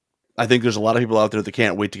well. I think there's a lot of people out there that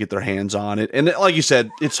can't wait to get their hands on it. And like you said,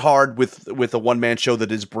 it's hard with a one-man show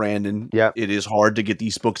that is Brandon. Yeah. It is hard to get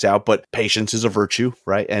these books out, but patience is a virtue,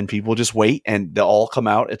 right? And people just wait, and they'll all come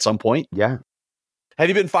out at some point. Yeah. Have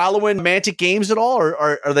you been following Mantic Games at all,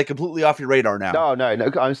 or are they completely off your radar now?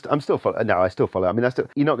 No. I'm still following. No, I still follow. I mean,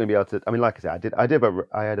 you're not going to be able to. I mean, like I said,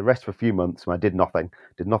 I had a rest for a few months when I did nothing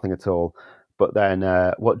at all. But then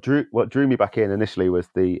what drew me back in initially was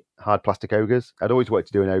the hard plastic ogres. I'd always wanted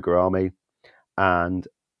to do an ogre army, and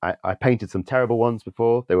I painted some terrible ones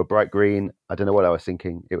before. They were bright green. I don't know what I was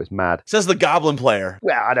thinking. It was mad. Says the Goblin player.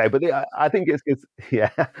 Well, I know, but I think it's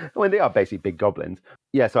yeah. I mean, they are basically big goblins.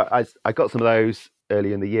 Yeah, so I got some of those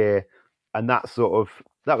early in the year, and that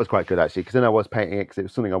was quite good actually, because then I was painting it because it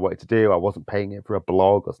was something I wanted to do. I wasn't painting it for a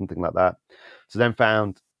blog or something like that. So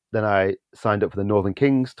then I signed up for the Northern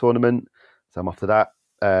Kings tournament. So I'm off to that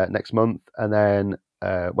next month. And then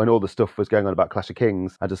when all the stuff was going on about Clash of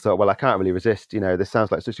Kings, I just thought, well, I can't really resist. This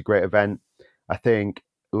sounds like such a great event. I think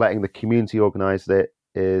letting the community organise it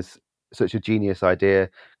is such a genius idea,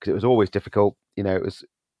 because it was always difficult.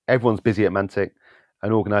 Everyone's busy at Mantic,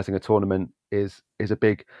 and organising a tournament is a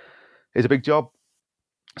big job.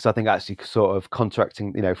 So I think actually sort of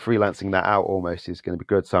contracting, freelancing that out almost is going to be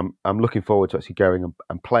good. So I'm looking forward to actually going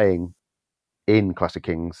and playing in Clash of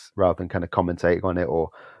Kings rather than kind of commentating on it or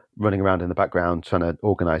running around in the background trying to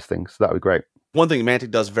organize things. So that would be great. One thing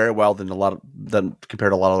Mantic does very well than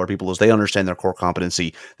compared to a lot of other people is they understand their core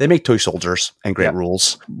competency. They make toy soldiers and great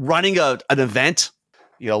rules. Running an event,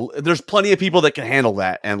 there's plenty of people that can handle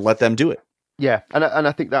that, and let them do it. Yeah, and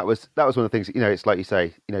I think that was one of the things. It's like you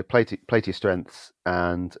say, play to your strengths.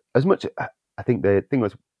 And as much, I think the thing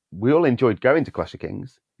was, we all enjoyed going to Clash of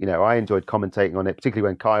Kings. I enjoyed commentating on it, particularly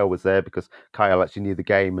when Kyle was there, because Kyle actually knew the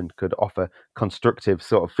game and could offer constructive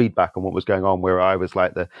sort of feedback on what was going on, where I was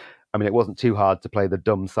like it wasn't too hard to play the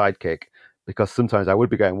dumb sidekick, because sometimes I would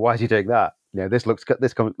be going, why is he doing that? This looks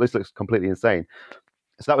completely insane.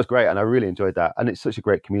 So that was great, and I really enjoyed that. And it's such a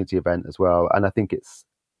great community event as well. And I think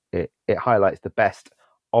it highlights the best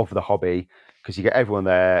of the hobby, because you get everyone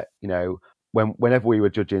there. Whenever we were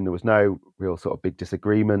judging, there was no real sort of big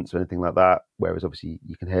disagreements or anything like that. Whereas obviously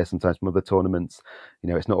you can hear sometimes from other tournaments,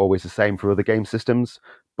 it's not always the same for other game systems,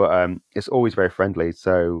 but it's always very friendly.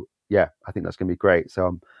 So yeah, I think that's going to be great.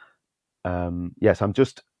 So yes,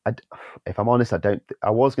 if I'm honest, I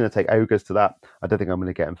was going to take ogres to that. I don't think I'm going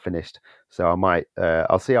to get them finished. So I might,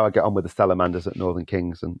 I'll see how I get on with the salamanders at Northern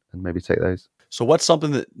Kings and maybe take those. So what's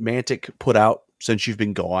something that Mantic put out since you've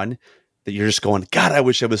been gone that you're just going, God, I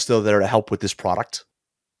wish I was still there to help with this product?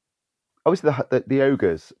 Obviously the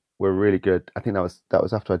ogres were really good. I think that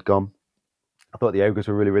was after I'd gone. I thought the ogres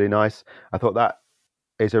were really, really nice. I thought that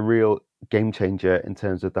is a real game changer in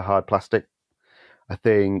terms of the hard plastic. I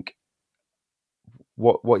think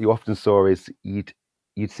what you often saw is you'd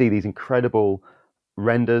see these incredible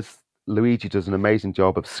renders. Luigi does an amazing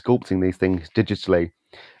job of sculpting these things digitally,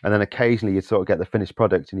 and then occasionally you'd sort of get the finished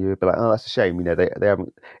product and you'd be like, oh, that's a shame, they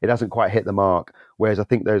haven't, it hasn't quite hit the mark. Whereas I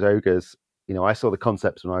think those ogres, I saw the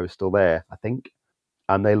concepts when I was still there, I think,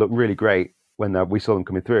 and they look really great when we saw them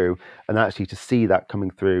coming through. And actually to see that coming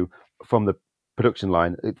through from the production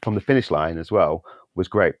line, from the finish line as well, was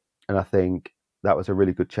great. And I think that was a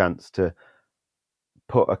really good chance to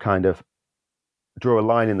put a kind of draw a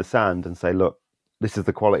line in the sand and say, look, this is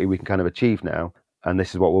the quality we can kind of achieve now, and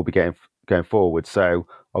this is what we'll be getting going forward. So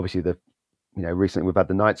obviously recently we've had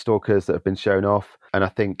the Night Stalkers that have been shown off, and I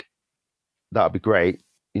think that would be great,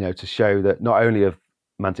 to show that not only have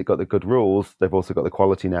Mantic got the good rules, they've also got the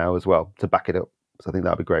quality now as well to back it up. So I think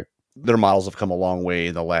that would be great. Their models have come a long way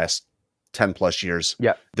in the last 10 plus years.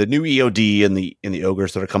 Yeah. The new EOD and the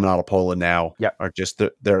ogres that are coming out of Poland now are just,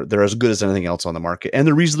 they're as good as anything else on the market, and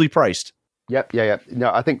they're reasonably priced. Yep. Yeah.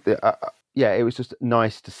 No, I think that, it was just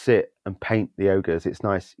nice to sit and paint the ogres. It's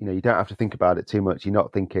nice, you don't have to think about it too much. You're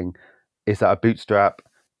not thinking, is that a bootstrap?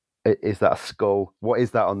 Is that a skull? What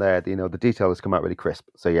is that on there? The detail has come out really crisp.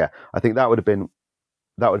 So yeah, I think that would have been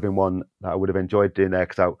one that I would have enjoyed doing there,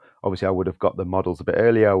 because obviously I would have got the models a bit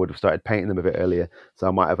earlier. I would have started painting them a bit earlier, so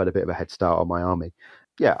I might have had a bit of a head start on my army.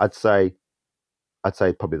 Yeah, I'd say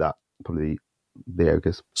probably the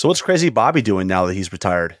ogres. So what's Crazy Bobby doing now that he's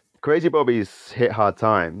retired? Crazy Bobby's hit hard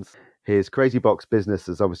times. His Crazy Box business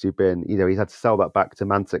has obviously been, he's had to sell that back to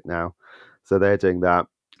Mantic now, so they're doing that.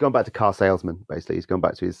 He's gone back to car salesman. Basically, he's gone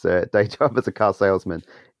back to his day job as a car salesman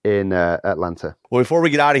in Atlanta. Well, before we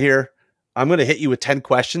get out of here, I'm going to hit you with 10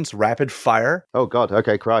 questions, rapid fire. Oh, God.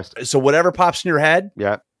 Okay, Christ. So whatever pops in your head,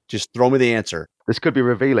 just throw me the answer. This could be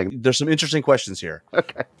revealing. There's some interesting questions here.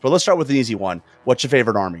 Okay. But let's start with an easy one. What's your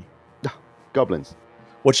favorite army? Goblins.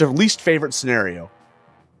 What's your least favorite scenario?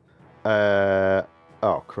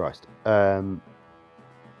 Oh, Christ. Oh,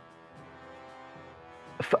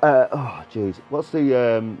 jeez. What's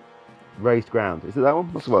the raised ground? Is it that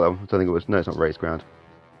one? What's the one? I don't think it was. No, it's not raised ground.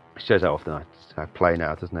 It shows how often I play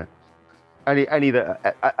now, doesn't it? Any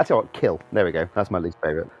that I tell you what, kill. There we go. That's my least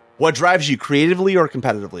favorite. What drives you, creatively or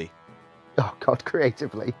competitively? Oh God,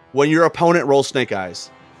 creatively. When your opponent rolls snake eyes,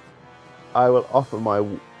 I will offer my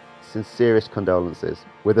sincerest condolences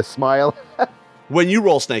with a smile. When you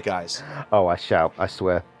roll snake eyes, oh, I shout. I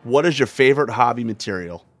swear. What is your favorite hobby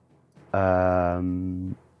material?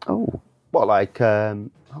 Hobby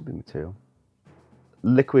material?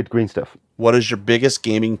 Liquid green stuff. What is your biggest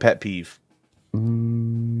gaming pet peeve?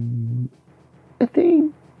 I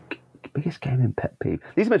think biggest gaming pet peeve.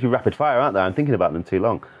 These are meant to be rapid fire, aren't they? I'm thinking about them too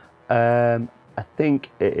long. I think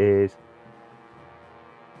it is.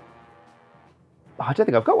 I don't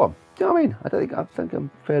think I've got one. Do you know what I mean? I think I'm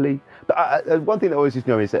fairly. But one thing that always used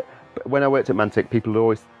to know is that when I worked at Mantic, people would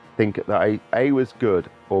always think that A was good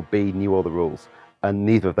or B knew all the rules, and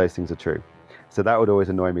neither of those things are true. So that would always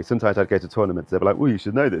annoy me. Sometimes I'd go to tournaments, they'd be like, "Well, you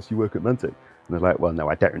should know this. You work at Mantic." And they're like, "Well, no,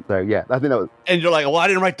 I don't." So yeah, I think that was. And you're like, "Well, I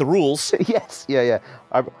didn't write the rules." Yes, yeah.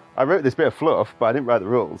 I wrote this bit of fluff, but I didn't write the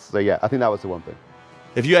rules. So yeah, I think that was the one thing.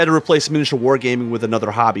 If you had to replace miniature wargaming with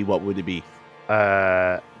another hobby, what would it be?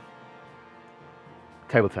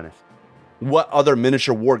 Table tennis. What other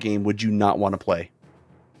miniature wargame would you not want to play?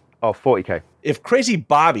 Oh, 40k. If Crazy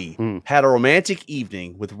Bobby had a romantic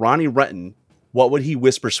evening with Ronnie Renton, what would he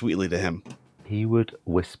whisper sweetly to him? He would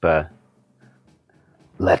whisper,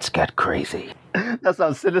 "Let's get crazy." That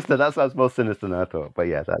sounds sinister. That sounds more sinister than I thought. But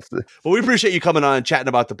yeah, that's the... Well, we appreciate you coming on and chatting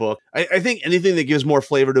about the book. I think anything that gives more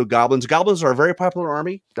flavor to goblins. Goblins are a very popular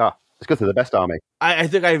army. It's good. They're the best army. I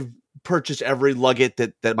think I've purchased every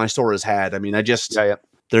Luggett that my store has had. I mean, they're just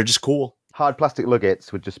cool. Hard plastic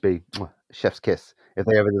Luggets would just be chef's kiss if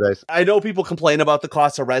they ever do those. I know people complain about the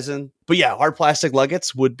cost of resin, but yeah, hard plastic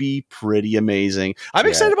Luggets would be pretty amazing. I'm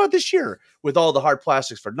excited about this year with all the hard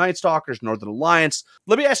plastics for Night Stalkers, Northern Alliance.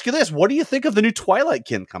 Let me ask you this. What do you think of the new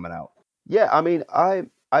Twilightkin coming out? Yeah, I mean, I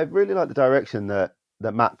really like the direction that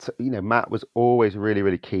Matt, Matt was always really,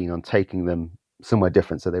 really keen on taking them somewhere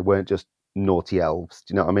different, so they weren't just naughty elves.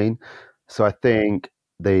 Do you know what I mean? So I think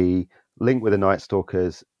the link with the Night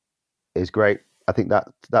Stalkers is great. I think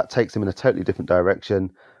that takes them in a totally different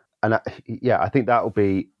direction, and I think that'll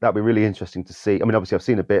be really interesting to see. I mean, obviously, I've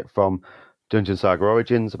seen a bit from Dungeon Saga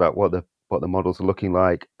Origins about what the models are looking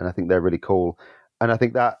like, and I think they're really cool. And I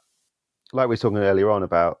think that, like we were talking earlier on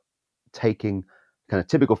about taking kind of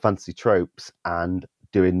typical fantasy tropes and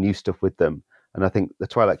doing new stuff with them, and I think the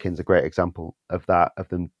Twilightkin's a great example of that, of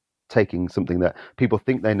them taking something that people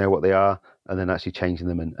think they know what they are, and then actually changing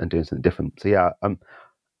them and doing something different. So yeah,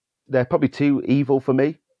 they're probably too evil for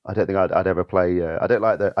me. I don't think I'd ever play. I don't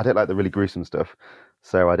like the really gruesome stuff,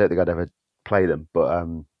 so I don't think I'd ever play them. But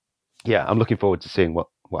yeah, I'm looking forward to seeing what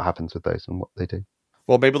happens with those and what they do.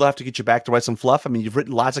 Well, maybe they'll have to get you back to write some fluff. I mean, you've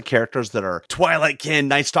written lots of characters that are Twilightkin,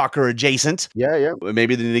 Night Stalker adjacent. Yeah.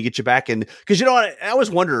 Maybe they need to get you back. And because, I always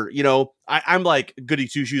wonder, I'm like goody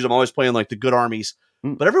two shoes. I'm always playing like the good armies.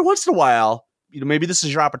 But every once in a while, maybe this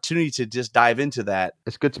is your opportunity to just dive into that.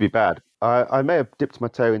 It's good to be bad. I may have dipped my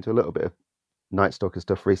toe into a little bit of Night Stalker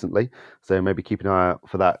stuff recently, so maybe keep an eye out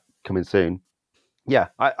for that coming soon. Yeah,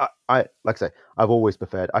 I like I say, I've always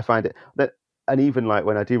preferred. I find it that, and even like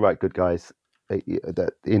when I do write good guys,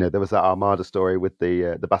 that there was that Armada story with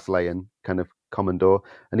the Basilean kind of commandor,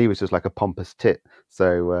 and he was just like a pompous tit.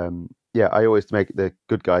 So I always make the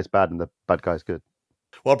good guys bad and the bad guys good.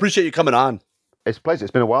 Well, I appreciate you coming on. It's a pleasure.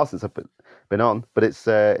 It's been a while since I've been on, but it's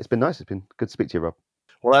been nice. It's been good to speak to you, Rob.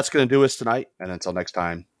 Well, that's going to do us tonight, and until next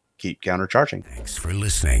time, keep countercharging. Thanks for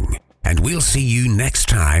listening, and we'll see you next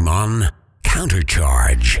time on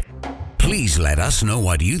Countercharge. Please let us know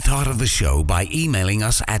what you thought of the show by emailing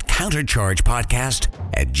us at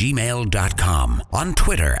counterchargepodcast@gmail.com, on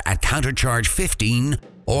Twitter at countercharge15,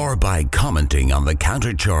 or by commenting on the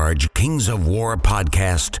Countercharge Kings of War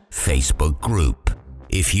podcast Facebook group.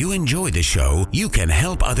 If you enjoy the show, you can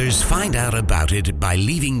help others find out about it by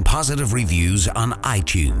leaving positive reviews on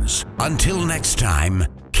iTunes. Until next time,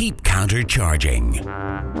 keep countercharging.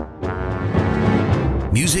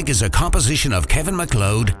 Music is a composition of Kevin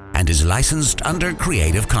MacLeod and is licensed under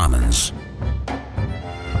Creative Commons.